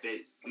the fact that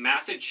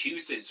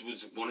Massachusetts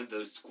was one of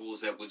those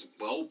schools that was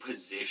well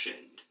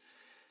positioned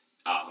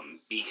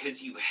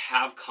because you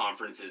have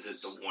conferences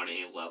at the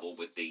 1A level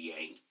with the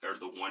or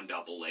the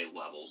 1AA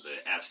level,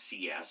 the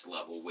FCS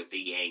level with the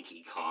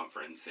Yankee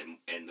Conference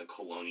and the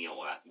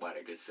Colonial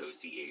Athletic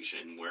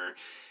Association, where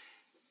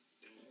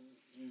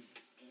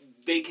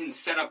they can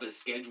set up a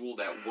schedule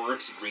that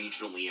works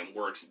regionally and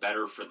works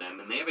better for them,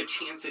 and they have a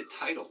chance at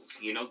titles.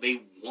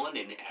 They won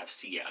an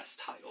FCS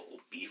title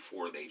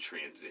before they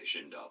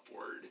transitioned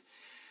upward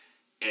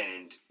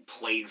and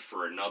played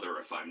for another,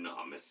 if I'm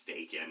not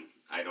mistaken.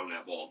 I don't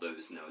have all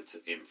those notes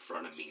in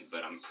front of me,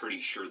 but I'm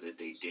pretty sure that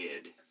they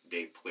did.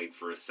 They played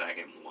for a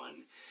second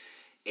one.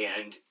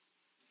 And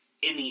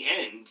in the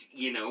end,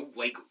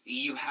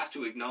 you have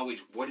to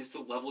acknowledge what is the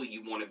level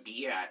you want to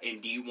be at,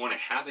 and do you want to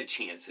have a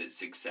chance at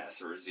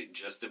success, or is it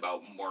just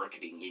about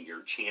marketing and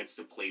your chance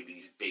to play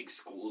these big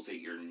schools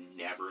that you're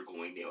never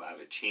going to have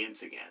a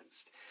chance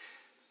against?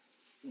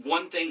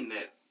 One thing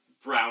that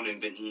Brown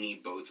and Vanini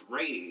both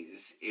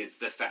raise is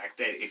the fact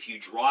that if you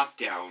drop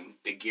down,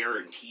 the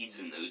guarantees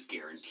in those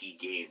guarantee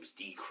games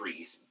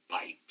decrease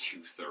by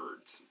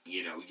 2/3.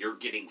 You're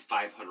getting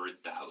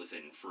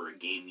 $500,000 for a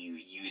game you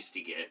used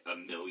to get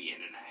 $1.5 million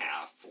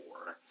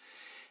for.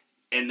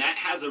 And that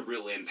has a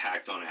real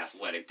impact on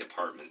athletic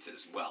departments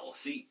as well.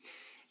 See,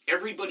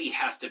 everybody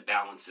has to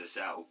balance this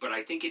out, but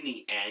I think in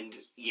the end,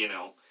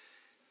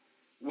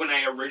 when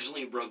I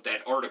originally wrote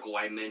that article,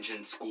 I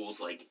mentioned schools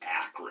like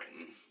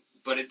Akron.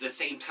 But at the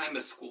same time,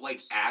 a school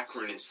like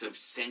Akron is so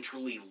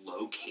centrally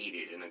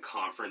located in a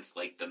conference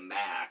like the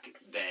MAC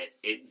that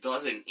it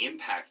doesn't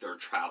impact their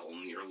travel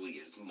nearly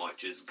as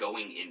much as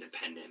going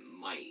independent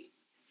might.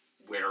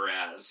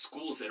 Whereas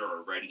schools that are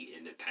already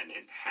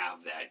independent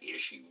have that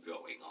issue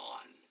going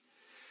on.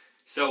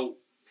 So,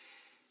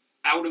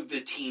 out of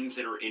the teams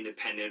that are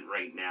independent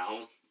right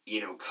now,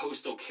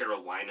 Coastal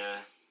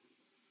Carolina,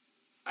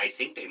 I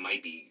think they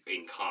might be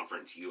in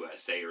Conference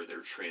USA or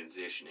they're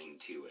transitioning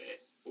to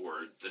it.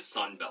 Or the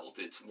Sun Belt.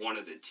 It's one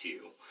of the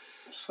two.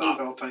 Sun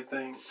Belt, I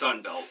think.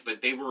 Sun Belt,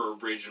 but they were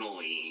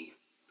originally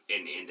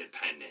an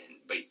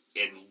independent.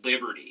 And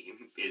Liberty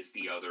is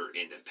the other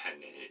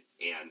independent.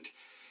 And,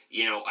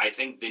 I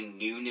think the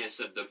newness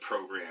of the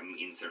program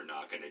means they're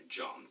not going to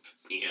jump.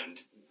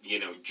 And,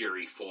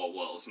 Jerry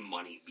Falwell's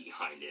money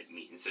behind it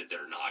means that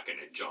they're not going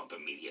to jump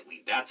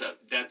immediately. That's a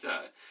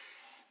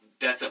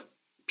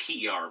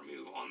PR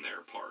move on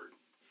their part.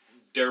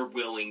 They're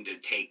willing to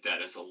take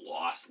that as a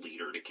loss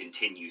leader to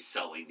continue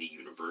selling the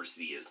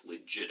university as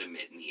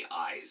legitimate in the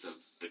eyes of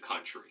the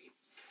country.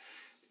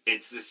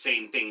 It's the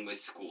same thing with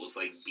schools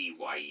like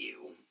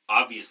BYU.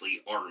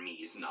 Obviously,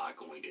 Army's not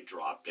going to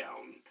drop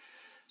down.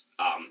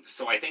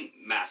 So I think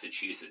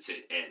Massachusetts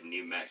and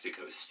New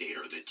Mexico State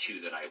are the two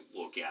that I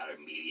look at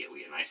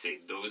immediately, and I say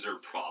those are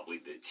probably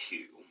the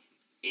two.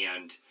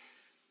 And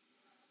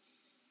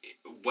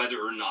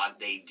whether or not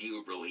they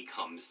do really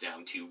comes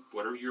down to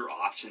what are your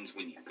options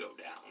when you go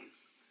down.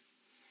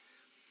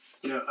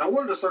 Yeah, I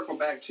wanted to circle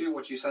back to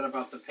what you said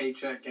about the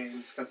paycheck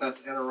games, because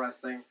that's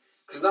interesting.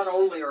 Because not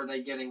only are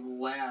they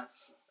getting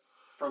less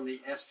from the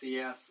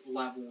FCS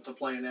level to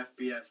play an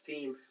FBS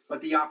team,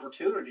 but the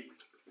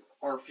opportunities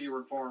are fewer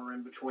and far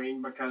in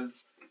between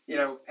because,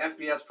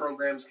 FBS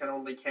programs can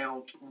only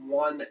count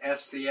one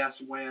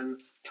FCS win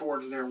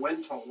towards their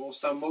win total.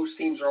 So most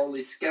teams are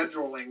only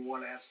scheduling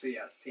one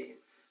FCS team.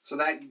 So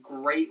that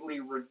greatly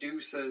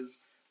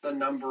reduces the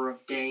number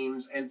of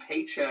games and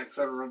paychecks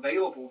that are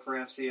available for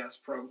FCS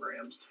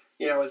programs.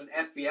 As an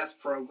FBS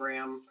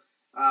program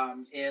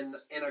in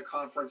a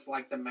conference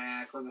like the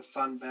MAC or the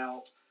Sun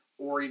Belt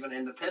or even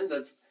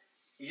Independence,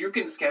 you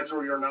could schedule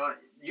 3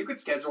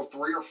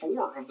 or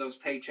 4 of those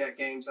paycheck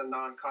games in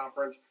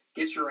non-conference,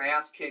 get your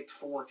ass kicked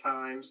 4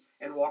 times,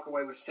 and walk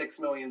away with $6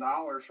 million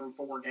from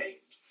 4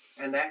 games.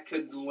 And that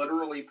could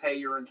literally pay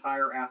your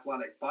entire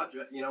athletic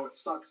budget. It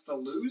sucks to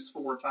lose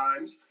 4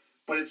 times,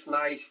 but it's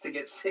nice to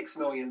get $6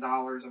 million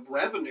of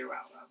revenue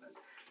out of it.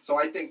 So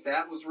I think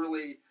that was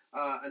really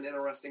an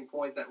interesting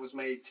point that was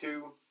made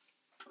too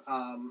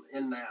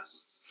in that.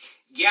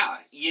 Yeah,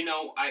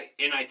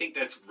 I think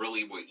that's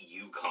really what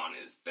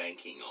UConn is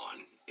banking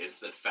on, is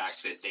the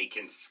fact that they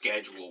can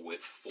schedule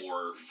with 4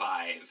 or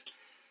 5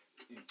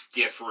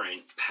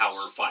 different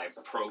Power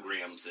 5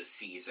 programs a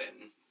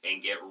season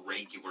and get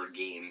regular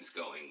games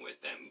going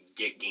with them,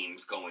 get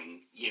games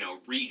going,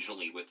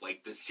 regionally with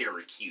like the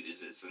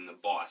Syracuses and the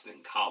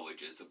Boston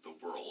Colleges of the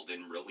world,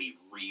 and really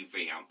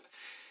revamp,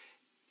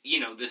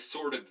 this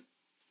sort of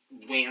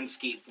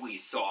landscape we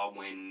saw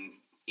when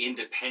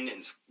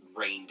independence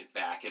reigned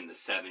back in the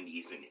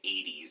 70s and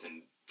 80s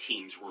and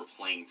teams were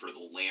playing for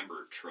the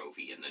Lambert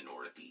Trophy in the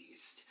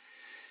Northeast.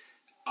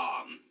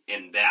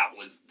 And that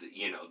was,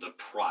 the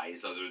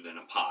prize other than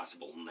a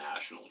possible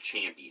national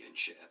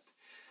championship.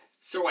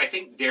 So I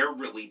think they're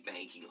really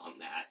banking on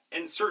that.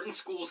 And certain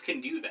schools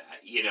can do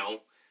that,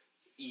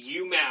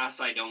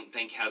 UMass, I don't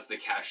think, has the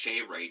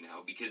cachet right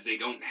now because they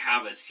don't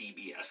have a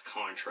CBS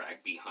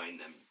contract behind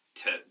them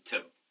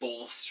to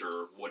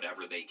bolster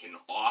whatever they can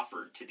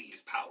offer to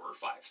these Power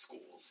 5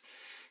 schools.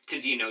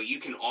 Because, you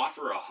can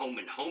offer a home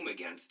and home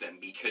against them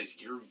because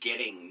you're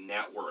getting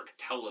network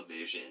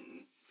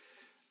television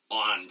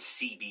on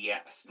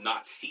CBS,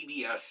 not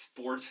CBS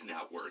Sports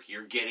Network.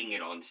 You're getting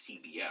it on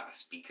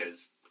CBS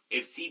because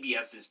if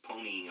CBS is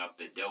ponying up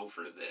the dough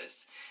for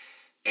this,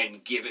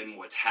 and given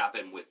what's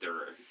happened with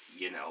their,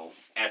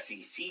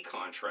 SEC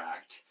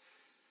contract,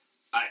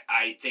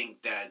 I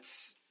think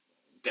that's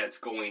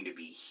going to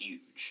be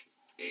huge.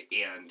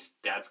 And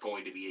that's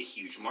going to be a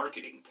huge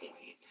marketing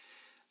point.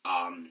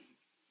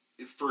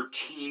 For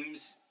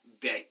teams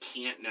that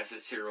can't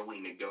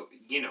necessarily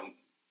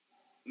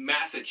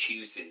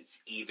Massachusetts,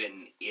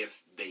 even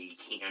if they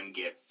can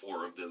get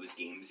 4 of those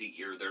games a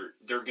year,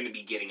 they're going to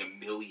be getting $1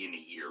 million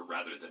a year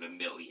rather than $1.5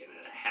 million,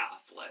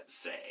 let's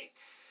say.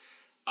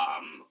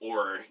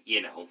 Or,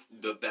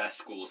 the best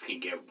schools can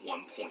get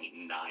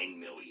 $1.9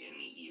 million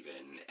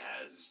even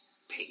as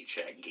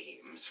paycheck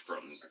games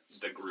from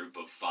the group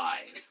of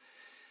 5.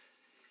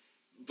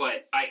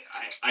 But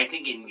I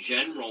think in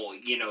general,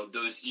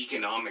 those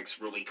economics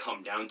really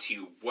come down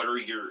to what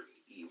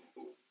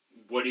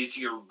is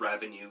your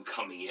revenue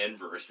coming in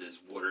versus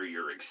what are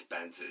your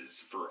expenses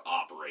for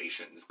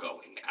operations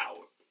going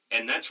out.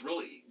 And that's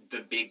really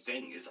the big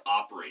thing is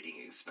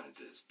operating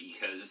expenses,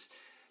 because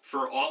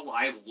for all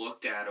I've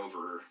looked at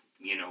over,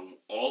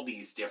 all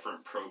these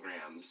different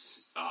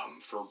programs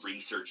for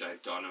research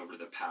I've done over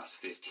the past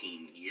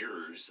 15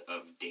 years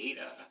of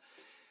data,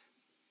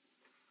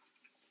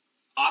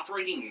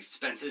 operating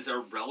expenses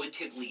are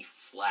relatively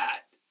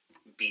flat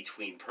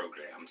between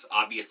programs.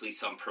 Obviously,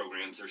 some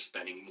programs are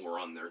spending more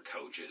on their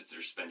coaches.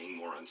 They're spending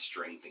more on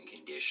strength and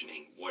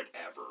conditioning,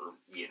 whatever.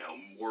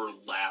 More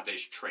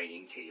lavish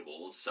training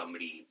tables.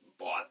 Somebody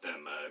bought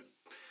them a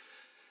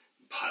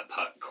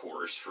putt-putt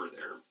course for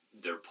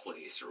their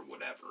place or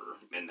whatever,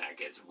 and that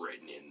gets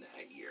written in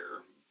that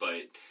year.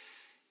 But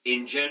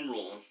in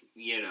general,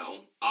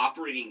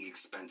 operating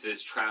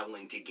expenses,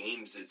 traveling to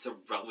games, it's a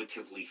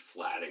relatively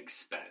flat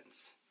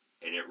expense.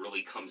 And it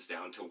really comes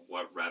down to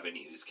what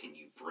revenues can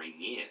you bring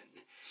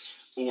in,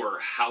 or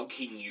how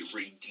can you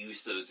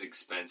reduce those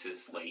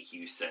expenses, like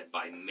you said,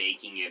 by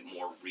making it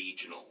more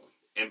regional.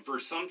 And for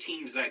some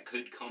teams, that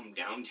could come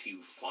down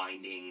to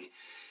finding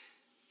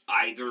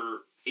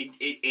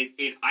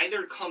it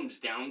either comes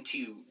down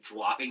to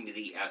dropping to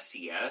the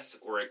FCS,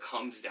 or it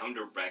comes down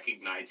to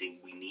recognizing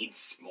we need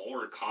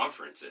smaller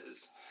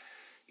conferences.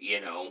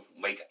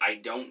 I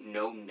don't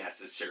know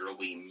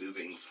necessarily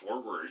moving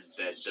forward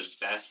that the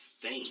best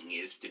thing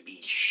is to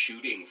be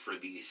shooting for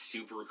these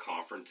super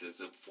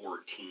conferences of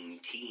 14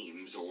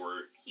 teams,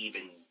 or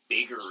even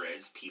bigger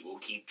as people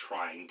keep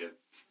trying to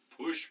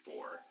push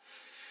for.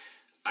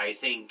 I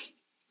think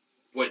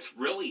what's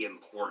really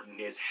important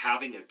is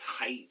having a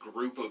tight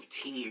group of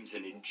teams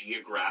in a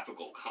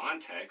geographical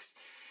context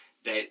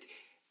that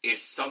if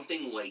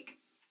something like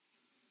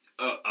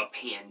a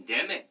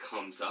pandemic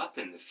comes up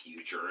in the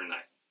future, and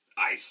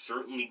I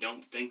certainly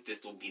don't think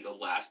this will be the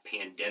last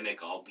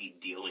pandemic I'll be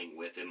dealing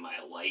with in my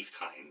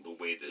lifetime, the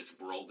way this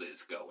world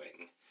is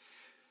going.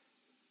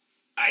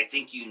 I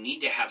think you need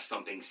to have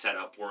something set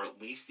up where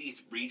at least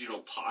these regional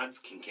pods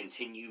can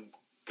continue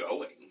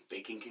going.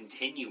 They can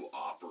continue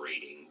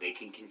operating. They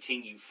can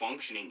continue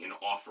functioning and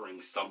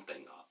offering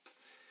something up.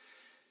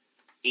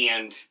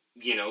 And,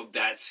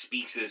 that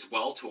speaks as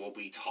well to what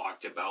we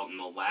talked about in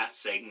the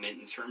last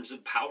segment in terms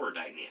of power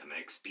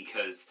dynamics,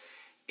 because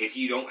if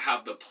you don't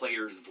have the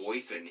player's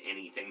voice in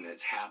anything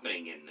that's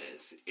happening in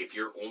this, if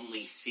you're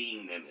only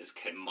seeing them as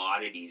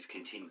commodities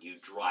continue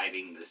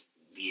driving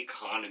the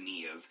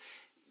economy of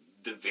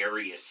the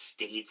various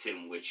states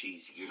in which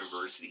these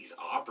universities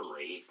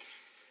operate,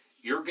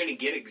 you're going to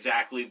get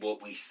exactly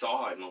what we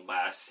saw in the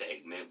last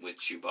segment with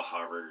Chuba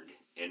Hubbard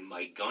and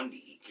Mike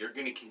Gundy. You're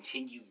going to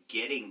continue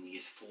getting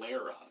these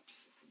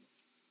flare-ups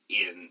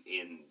in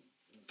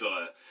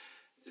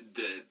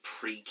the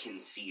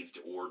preconceived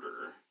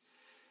order.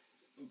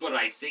 But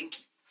I think,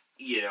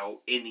 in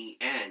the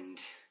end,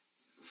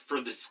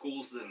 for the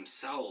schools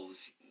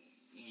themselves,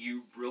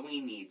 you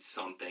really need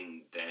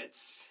something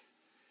that's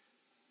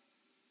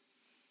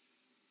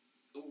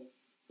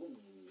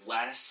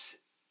less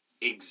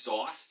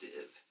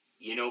exhaustive.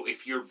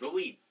 If you're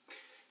really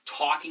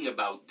talking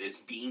about this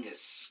being a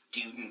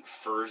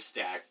student-first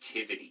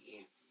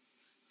activity,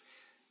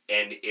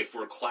 and if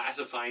we're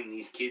classifying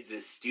these kids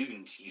as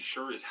students, you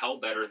sure as hell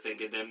better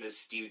think of them as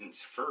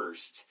students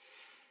first.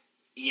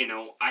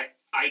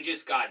 I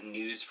just got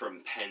news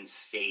from Penn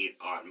State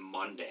on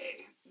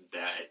Monday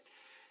that,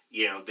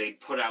 they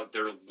put out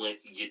their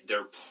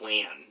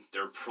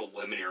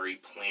preliminary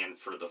plan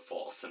for the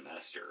fall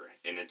semester.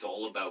 And it's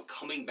all about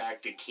coming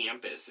back to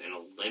campus in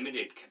a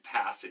limited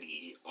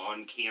capacity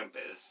on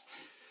campus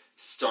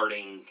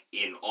starting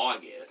in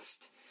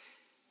August.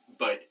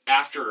 But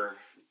after,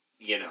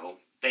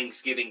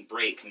 Thanksgiving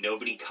break,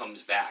 nobody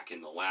comes back,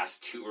 and the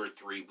last 2 or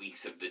 3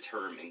 weeks of the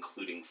term,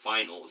 including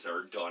finals,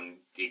 are done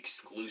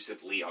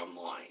exclusively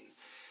online.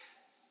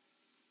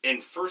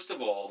 And first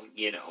of all,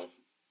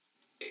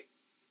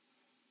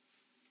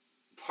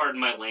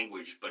 pardon my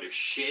language, but if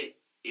shit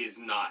is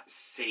not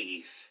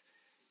safe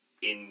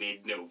in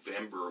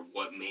mid-November,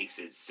 what makes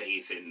it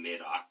safe in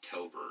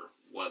mid-October?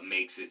 What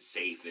makes it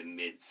safe in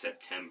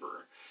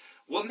mid-September?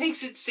 What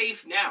makes it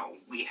safe now?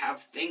 We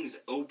have things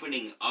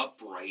opening up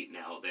right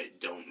now that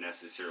don't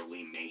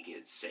necessarily make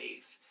it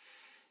safe.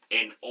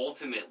 And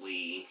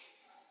ultimately,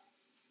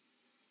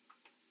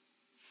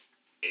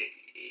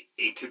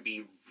 it could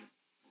be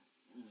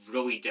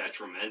really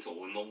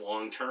detrimental in the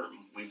long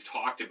term. We've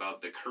talked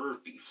about the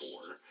curve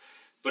before.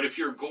 But if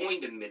you're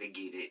going to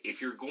mitigate it, if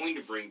you're going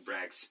to bring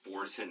back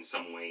sports in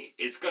some way,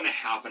 it's going to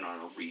happen on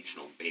a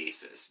regional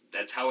basis.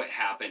 That's how it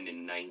happened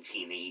in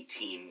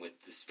 1918 with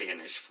the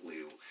Spanish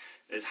flu.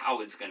 That's how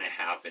it's going to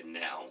happen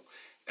now.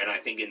 And I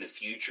think in the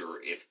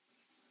future, if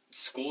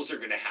schools are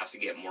going to have to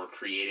get more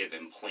creative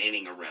in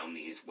planning around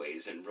these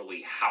ways, and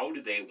really, how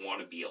do they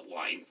want to be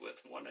aligned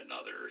with one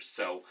another?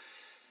 So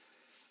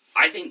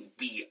I think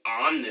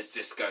beyond this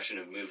discussion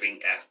of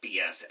moving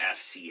FBS,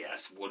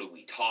 FCS, what do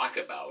we talk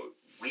about?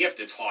 We have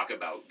to talk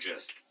about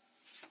just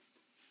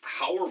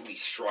how are we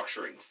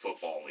structuring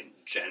football in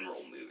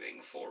general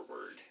moving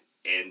forward.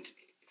 And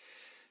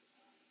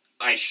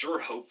I sure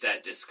hope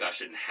that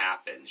discussion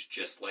happens,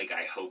 just like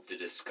I hope the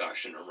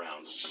discussion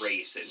around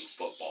race in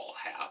football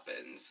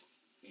happens,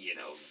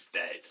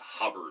 that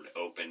Hubbard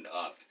opened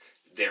up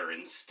there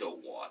in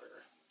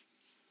Stillwater.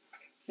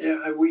 Yeah,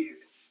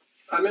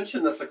 I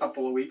mentioned this a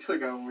couple of weeks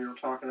ago when we were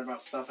talking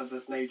about stuff of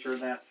this nature,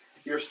 that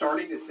you're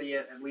starting to see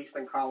it, at least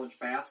in college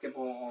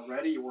basketball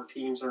already, where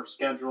teams are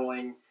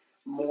scheduling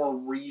more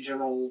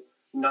regional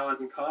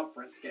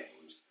non-conference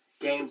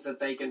games that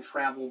they can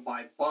travel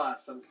by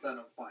bus instead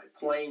of by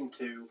plane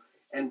to,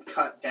 and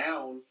cut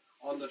down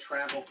on the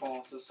travel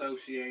costs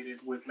associated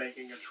with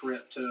making a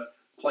trip to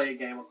play a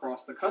game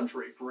across the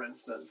country, for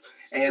instance.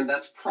 And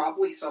that's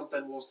probably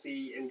something we'll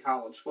see in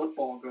college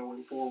football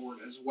going forward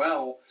as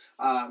well.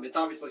 It's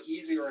obviously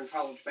easier in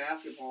college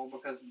basketball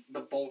because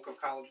the bulk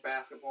of college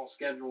basketball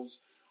schedules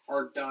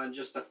are done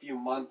just a few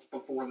months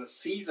before the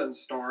season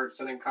starts.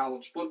 And in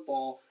college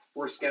football,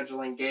 we're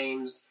scheduling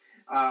games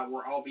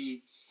where I'll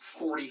be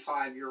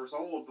 45 years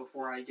old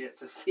before I get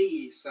to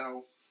see.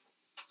 So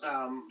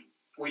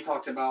we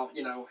talked about,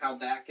 how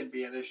that could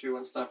be an issue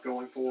and stuff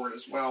going forward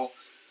as well.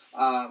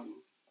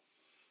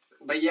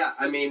 But yeah,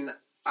 I mean,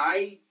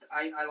 I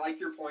like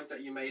your point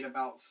that you made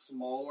about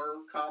smaller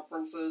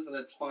conferences, and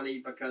it's funny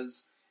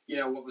because,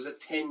 what was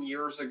it, 10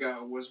 years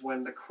ago was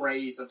when the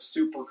craze of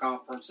super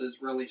conferences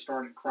really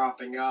started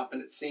cropping up,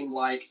 and it seemed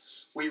like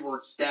we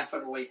were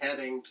definitely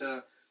heading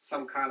to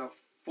some kind of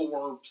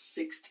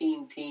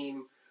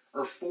 16-team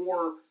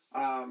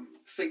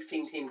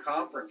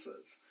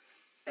conferences.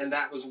 And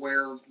that was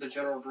where the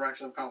general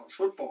direction of college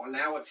football. And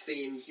now it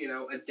seems,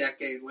 a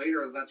decade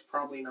later, that's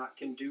probably not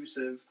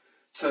conducive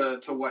to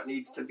what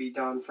needs to be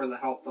done for the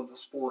health of the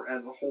sport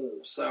as a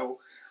whole. So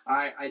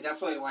I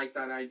definitely like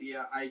that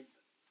idea.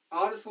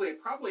 Honestly,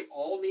 it probably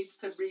all needs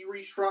to be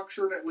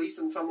restructured, at least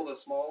in some of the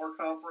smaller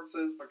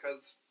conferences,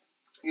 because,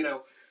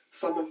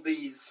 some of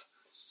these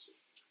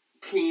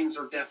teams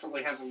are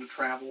definitely having to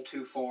travel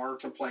too far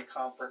to play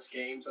conference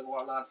games and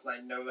whatnot. So I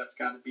know that's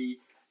got to be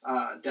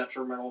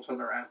detrimental to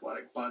their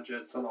athletic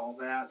budgets and all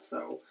that.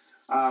 So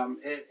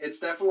it's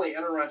definitely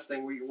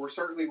interesting. We're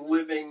certainly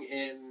living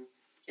in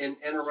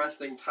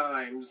interesting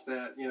times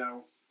that,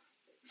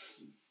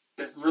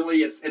 that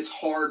really it's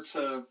hard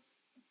to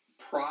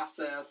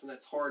process, and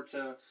it's hard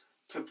to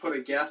put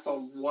a guess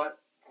on what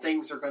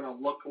things are going to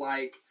look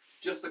like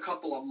just a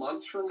couple of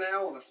months from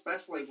now, and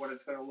especially what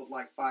it's going to look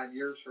like 5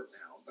 years from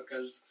now,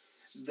 because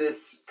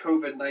this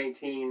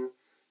COVID-19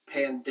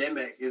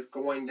 pandemic is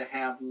going to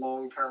have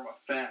long-term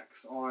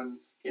effects on,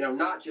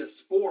 not just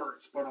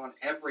sports, but on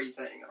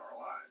everything in our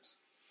lives.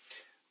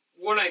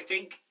 When I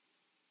think,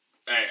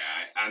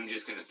 I'm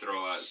just going to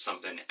throw out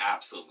something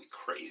absolutely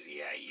crazy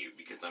at you,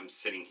 because I'm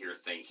sitting here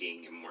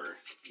thinking, and we're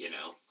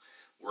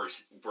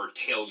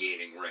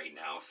tailgating right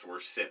now, so we're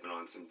sipping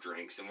on some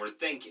drinks, and we're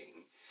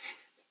thinking,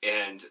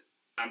 and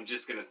I'm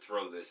just going to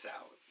throw this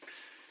out.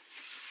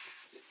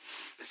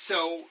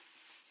 So,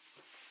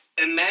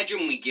 imagine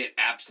we get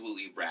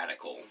absolutely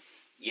radical,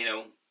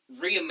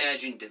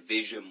 reimagine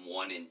Division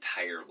I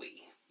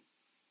entirely,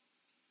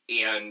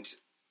 and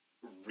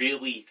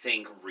really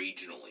think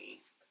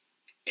regionally,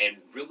 and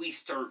really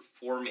start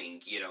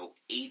forming,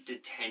 8 to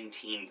 10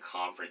 team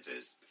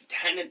conferences,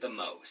 10 at the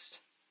most,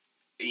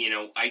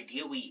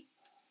 ideally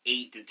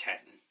 8 to 10,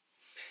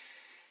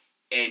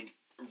 and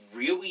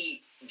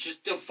really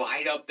just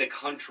divide up the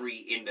country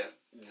into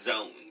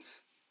zones.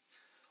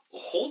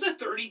 Hold a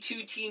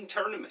 32-team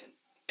tournament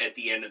at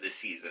the end of the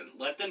season.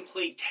 Let them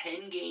play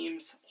 10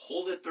 games,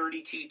 hold a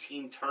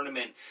 32-team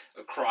tournament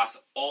across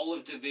all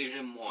of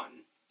Division I.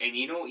 And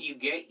you know what you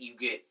get? You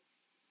get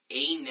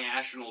a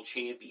national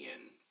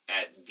champion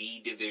at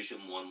the Division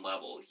I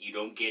level. You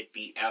don't get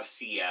the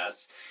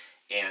FCS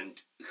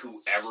and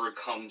whoever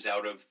comes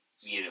out of,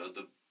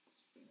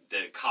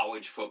 the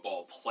college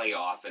football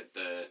playoff at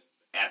the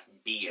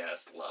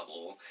FBS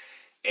level,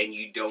 and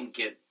you don't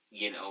get,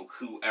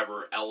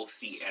 whoever else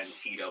the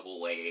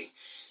NCAA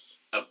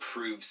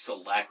approved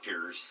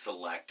selectors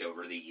select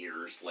over the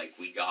years, like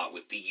we got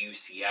with the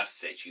UCF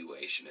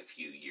situation a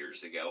few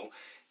years ago.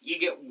 You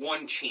get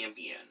one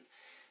champion.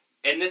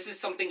 And this is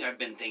something I've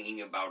been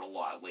thinking about a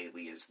lot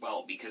lately as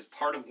well, because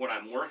part of what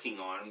I'm working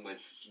on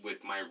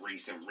with my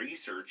recent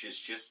research is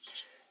just,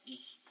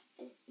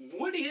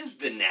 what is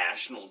the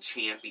national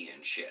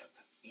championship?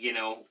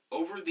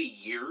 Over the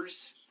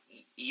years,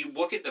 you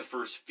look at the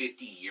first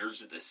 50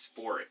 years of the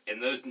sport,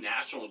 and those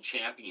national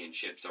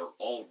championships are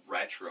all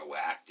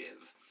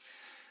retroactive.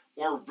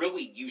 Or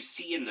really, you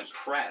see in the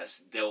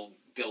press, they'll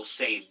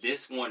say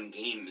this one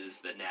game is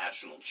the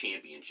national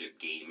championship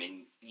game,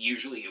 and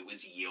usually it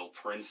was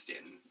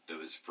Yale-Princeton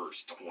those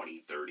first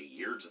 20, 30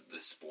 years of the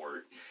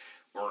sport.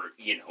 Or,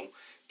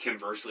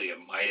 conversely, it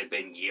might have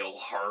been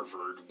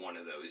Yale-Harvard one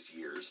of those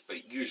years,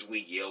 but usually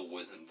Yale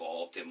was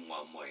involved in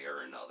one way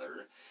or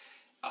another.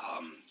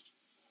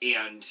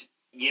 And,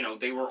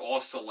 they were all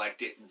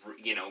selected,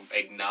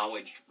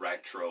 acknowledged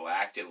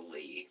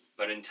retroactively,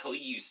 but until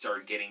you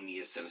start getting the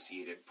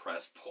Associated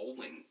Press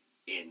poll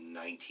in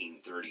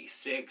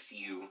 1936,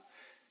 you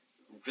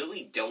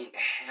really don't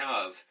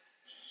have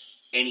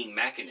any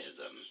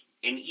mechanism.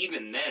 And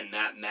even then,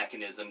 that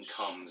mechanism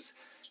comes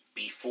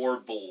before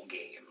bowl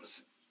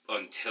games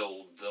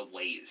until the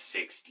late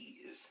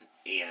 60s.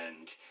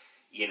 And,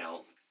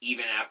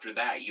 even after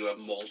that, you have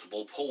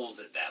multiple polls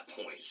at that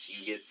point. So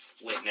you get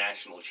split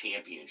national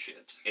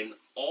championships. And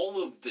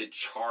all of the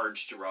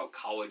charge throughout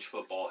college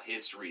football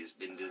history has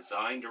been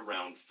designed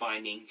around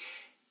finding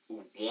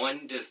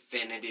one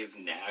definitive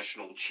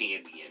national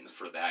champion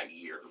for that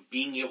year.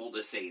 Being able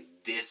to say,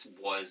 this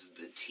was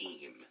the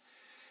team.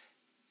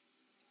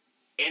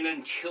 And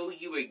until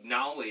you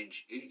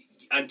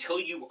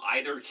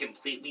either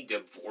completely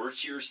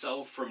divorce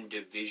yourself from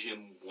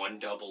Division I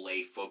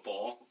AA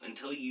football,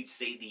 until you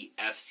say the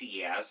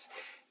FCS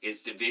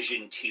is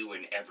Division II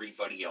and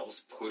everybody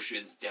else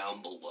pushes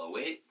down below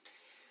it,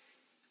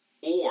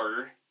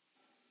 or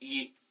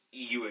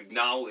you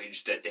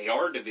acknowledge that they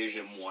are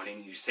Division I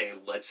and you say,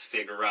 let's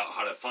figure out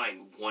how to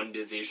find one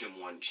Division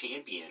I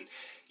champion,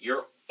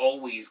 you're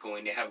always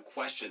going to have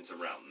questions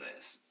around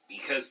this.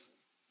 Because,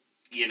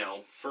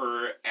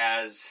 for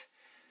as,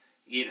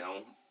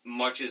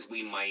 much as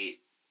we might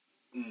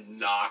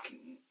knock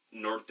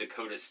North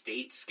Dakota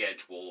State's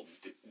schedule,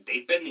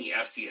 they've been the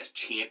FCS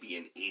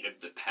champion 8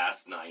 of the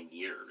past 9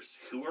 years.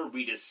 Who are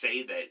we to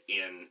say that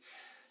in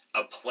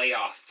a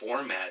playoff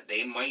format,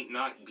 they might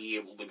not be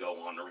able to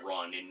go on a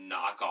run and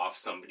knock off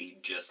somebody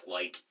just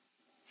like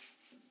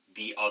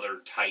the other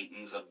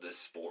titans of the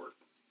sport?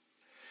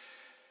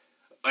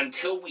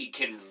 Until we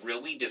can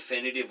really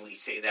definitively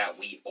say that,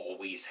 we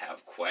always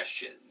have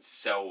questions.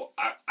 So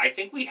I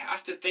think we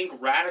have to think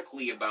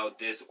radically about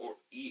this, or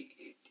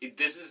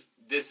this is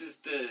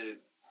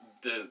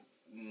the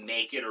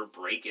make it or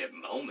break it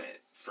moment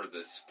for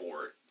the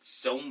sport.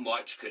 So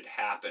much could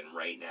happen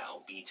right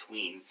now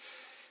between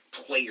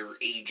player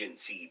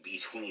agency,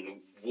 between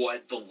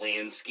what the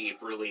landscape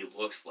really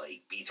looks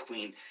like,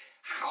 between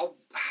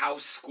how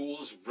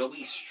schools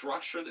really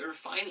structure their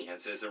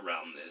finances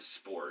around this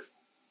sport.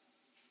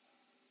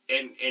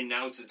 And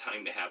now it's the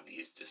time to have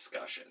these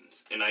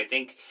discussions. And I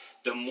think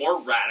the more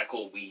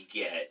radical we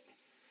get,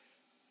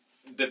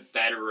 the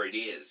better it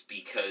is.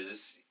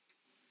 Because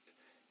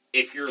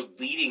if you're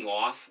leading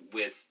off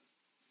with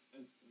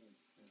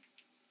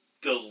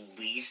the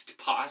least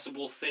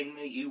possible thing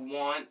that you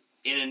want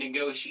in a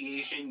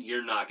negotiation,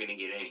 you're not going to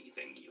get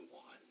anything you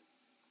want.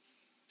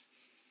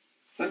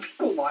 And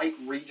people like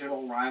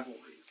regional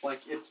rivalries.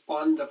 Like, it's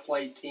fun to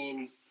play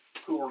teams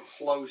who are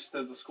close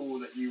to the school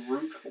that you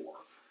root for.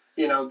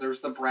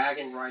 There's the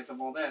bragging rights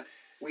of all that.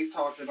 We've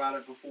talked about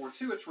it before,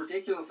 too. It's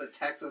ridiculous that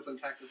Texas and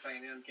Texas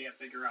A&M can't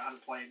figure out how to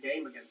play a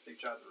game against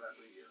each other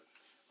every year.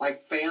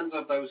 Like, fans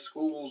of those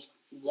schools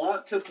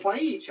want to play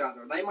each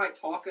other. They might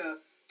talk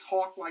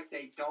like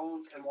they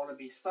don't and want to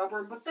be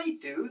stubborn, but they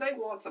do. They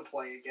want to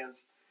play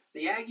against.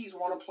 The Aggies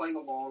want to play the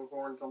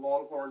Longhorns. The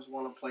Longhorns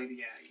want to play the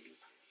Aggies.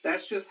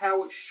 That's just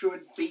how it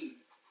should be.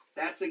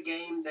 That's a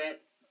game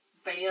that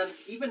fans,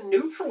 even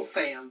neutral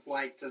fans,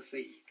 like to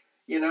see.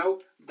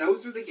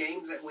 Those are the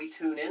games that we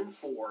tune in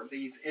for,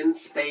 these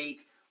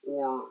in-state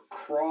or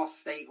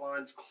cross-state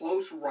lines,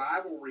 close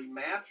rivalry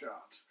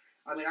matchups.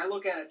 I mean, I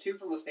look at it, too,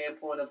 from the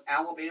standpoint of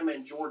Alabama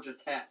and Georgia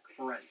Tech,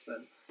 for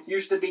instance.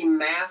 Used to be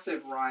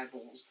massive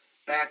rivals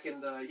back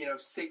in the,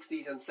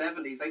 60s and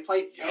 70s. They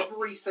played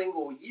every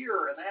single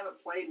year, and they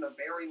haven't played in a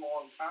very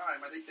long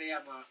time. I think they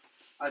have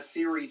a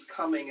series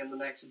coming in the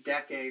next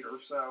decade or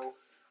so.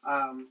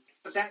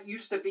 But that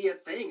used to be a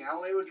thing.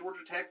 Alabama and Georgia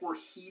Tech were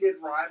heated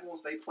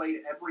rivals. They played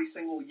every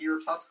single year.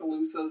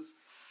 Tuscaloosa's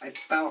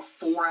about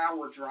a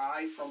 4-hour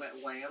drive from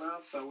Atlanta,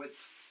 so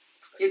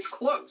it's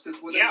close. It's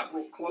within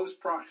close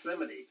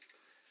proximity.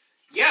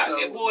 Yeah,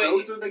 so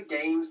those are the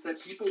games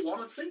that people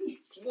want to see.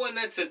 Well, and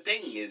that's the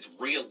thing, is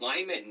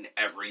realignment and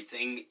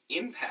everything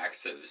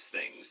impacts those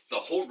things. The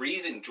whole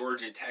reason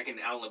Georgia Tech and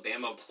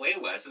Alabama play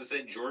less is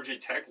that Georgia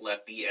Tech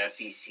left the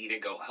SEC to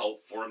go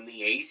help form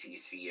the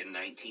ACC in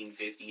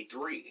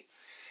 1953.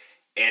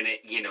 And,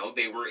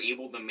 they were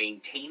able to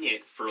maintain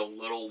it for a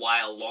little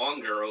while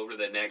longer over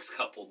the next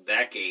couple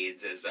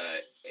decades as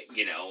a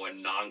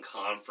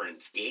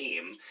non-conference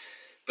game.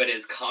 But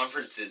as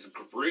conferences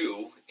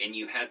grew and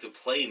you had to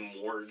play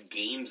more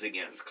games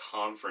against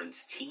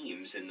conference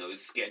teams and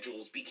those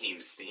schedules became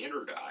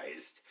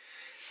standardized,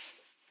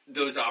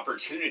 those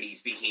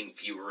opportunities became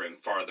fewer and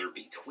farther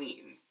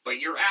between. But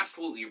you're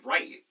absolutely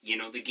right.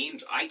 The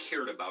games I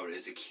cared about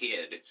as a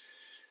kid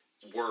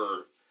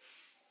were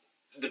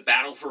the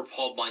battle for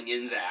Paul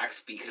Bunyan's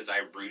axe, because I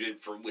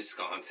rooted for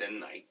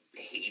Wisconsin. I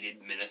hated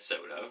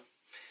Minnesota.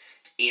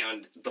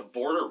 And the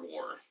border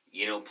war.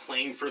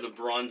 Playing for the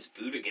bronze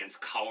boot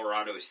against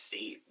Colorado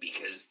State,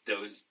 because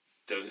those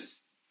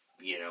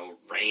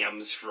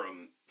Rams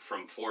from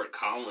Fort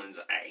Collins,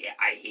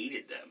 I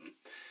hated them.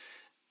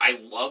 I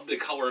love the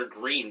color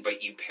green,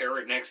 but you pair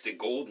it next to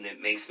gold and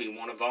it makes me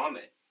want to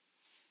vomit.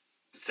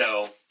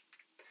 So,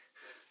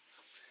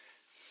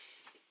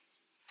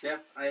 yeah,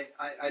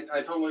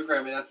 I totally agree.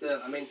 I mean, that's it.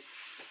 I mean,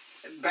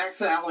 back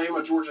to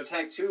Alabama, Georgia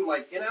Tech too.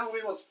 Like, in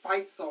Alabama's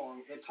fight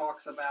song, it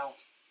talks about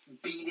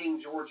beating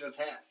Georgia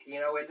Tech.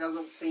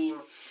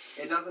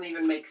 It doesn't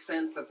even make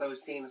sense that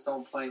those teams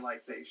don't play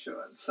like they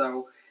should.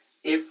 So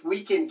if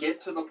we can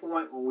get to the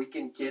point where we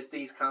can get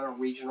these kind of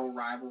regional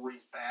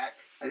rivalries back,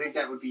 I think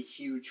that would be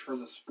huge for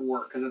the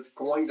sport because it's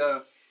going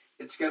to,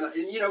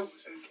 and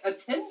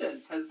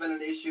attendance has been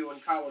an issue in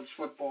college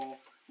football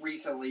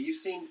recently.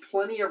 You've seen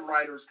plenty of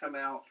writers come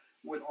out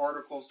with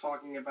articles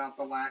talking about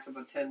the lack of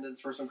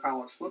attendance for some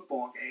college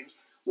football games.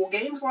 Well,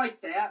 games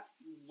like that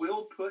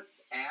will put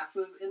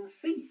asses in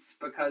seats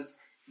because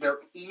they're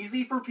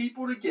easy for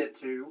people to get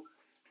to.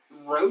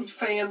 Road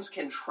fans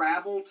can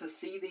travel to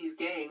see these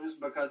games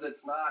because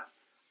it's not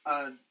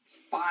a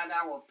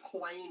 5-hour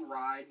plane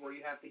ride where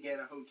you have to get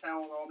a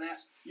hotel and all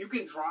that. You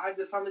can drive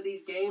to some of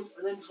these games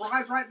and then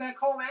drive right back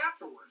home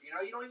afterward.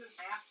 You don't even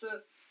have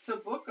to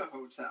book a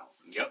hotel.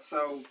 Yep.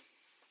 So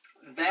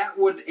that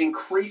would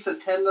increase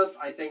attendance.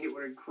 I think it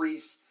would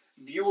increase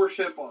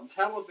viewership on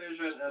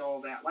television and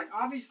all that. Like,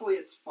 obviously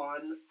it's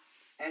fun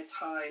at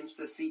times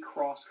to see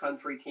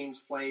cross-country teams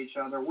play each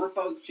other. We're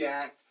both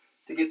jacked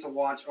to get to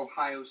watch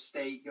Ohio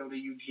State go to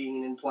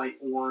Eugene and play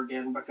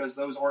Oregon because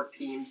those aren't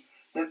teams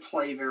that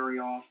play very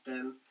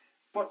often.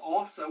 But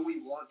also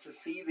we want to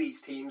see these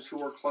teams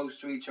who are close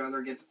to each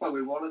other get to play.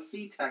 We want to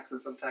see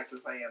Texas and Texas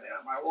A&M.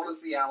 I want to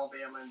see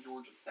Alabama and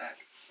Georgia Tech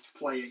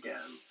play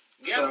again.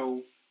 Yeah.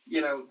 So,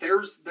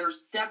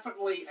 there's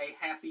definitely a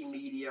happy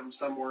medium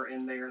somewhere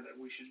in there that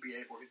we should be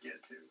able to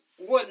get to.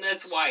 Well, and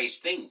that's why I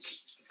think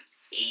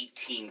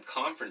 8-team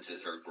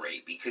conferences are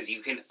great because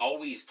you can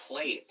always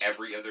play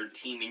every other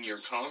team in your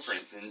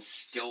conference and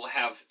still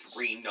have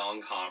 3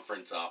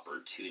 non-conference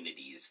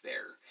opportunities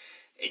there.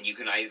 And you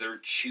can either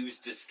choose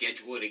to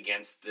schedule it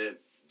against the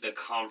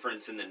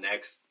conference in the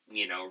next,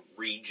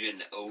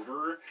 region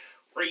over,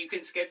 or you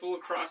can schedule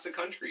across the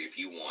country if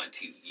you want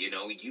to. You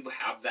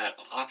have that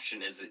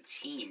option as a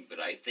team, but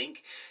I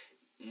think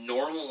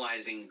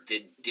normalizing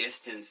the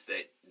distance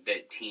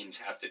that teams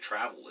have to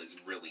travel is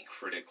really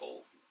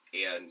critical.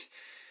 And,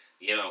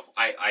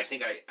 I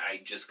think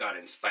I just got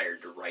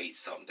inspired to write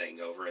something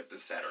over at the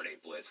Saturday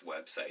Blitz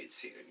website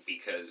soon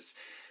because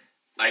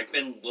I've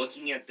been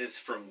looking at this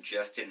from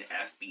just an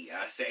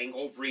FBS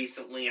angle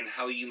recently and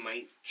how you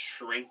might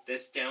shrink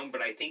this down,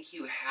 but I think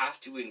you have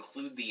to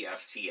include the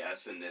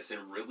FCS in this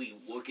and really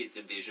look at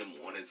Division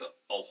I as a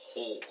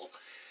whole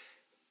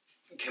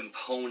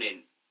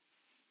component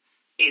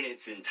in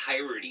its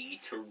entirety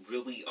to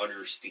really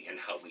understand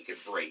how we could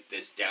break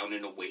this down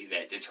in a way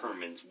that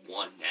determines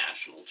one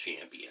national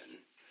champion.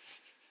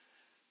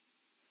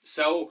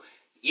 So,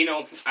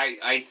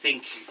 I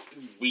think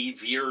we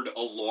veered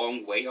a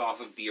long way off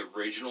of the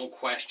original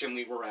question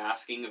we were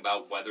asking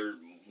about whether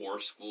more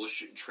schools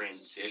should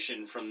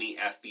transition from the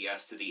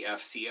FBS to the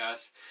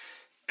FCS.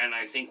 And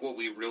I think what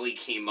we really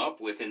came up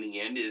with in the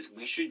end is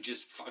we should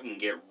just fucking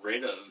get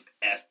rid of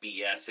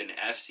FBS and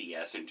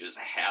FCS and just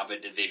have a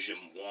Division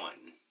I.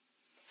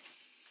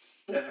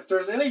 Yeah, if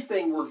there's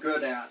anything we're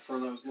good at, for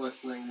those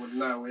listening would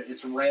know,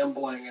 it's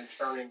rambling and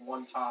turning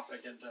one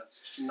topic into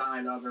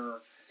 9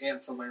 other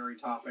ancillary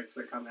topics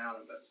that come out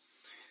of it.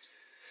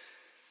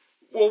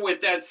 Well,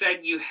 with that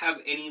said, you have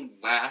any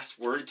last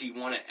words you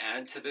want to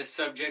add to this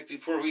subject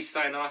before we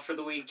sign off for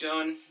the week,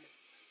 John?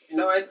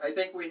 I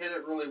think we hit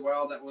it really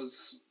well. That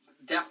was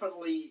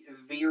definitely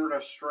veered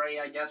astray,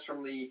 I guess,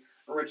 from the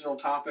original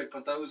topic,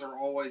 but those are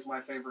always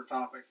my favorite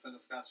topics to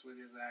discuss with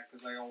you, Zach,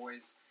 because they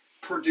always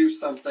produce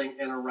something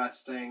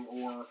interesting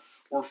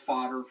or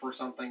fodder for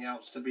something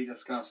else to be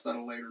discussed at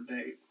a later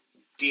date.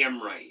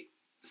 Damn right.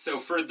 So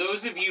for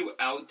those of you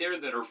out there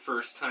that are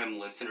first-time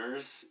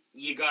listeners,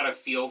 you got a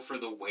feel for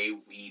the way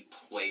we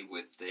play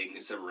with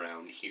things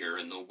around here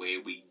and the way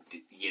we,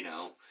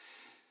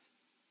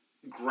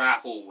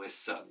 grapple with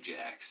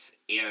subjects.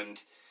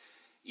 And,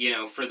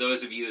 for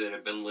those of you that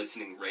have been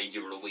listening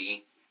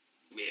regularly,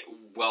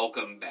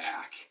 welcome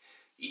back.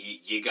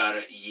 You got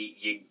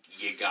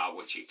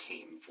what you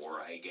came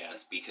for, I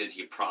guess, because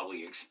you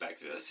probably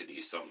expected us to do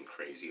something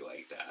crazy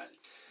like that.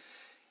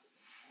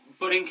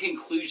 But in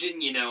conclusion,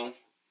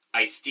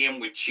 I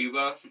stand with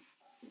Chuba.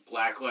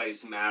 Black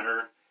Lives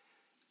Matter.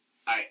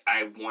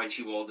 I want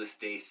you all to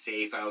stay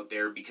safe out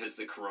there because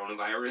the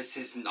coronavirus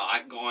is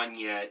not gone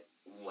yet.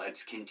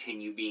 Let's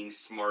continue being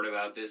smart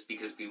about this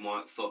because we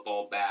want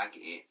football back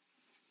in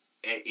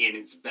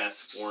its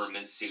best form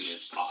as soon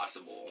as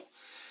possible.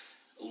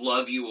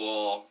 Love you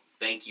all.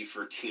 Thank you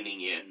for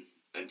tuning in.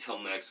 Until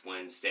next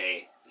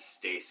Wednesday,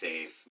 stay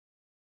safe.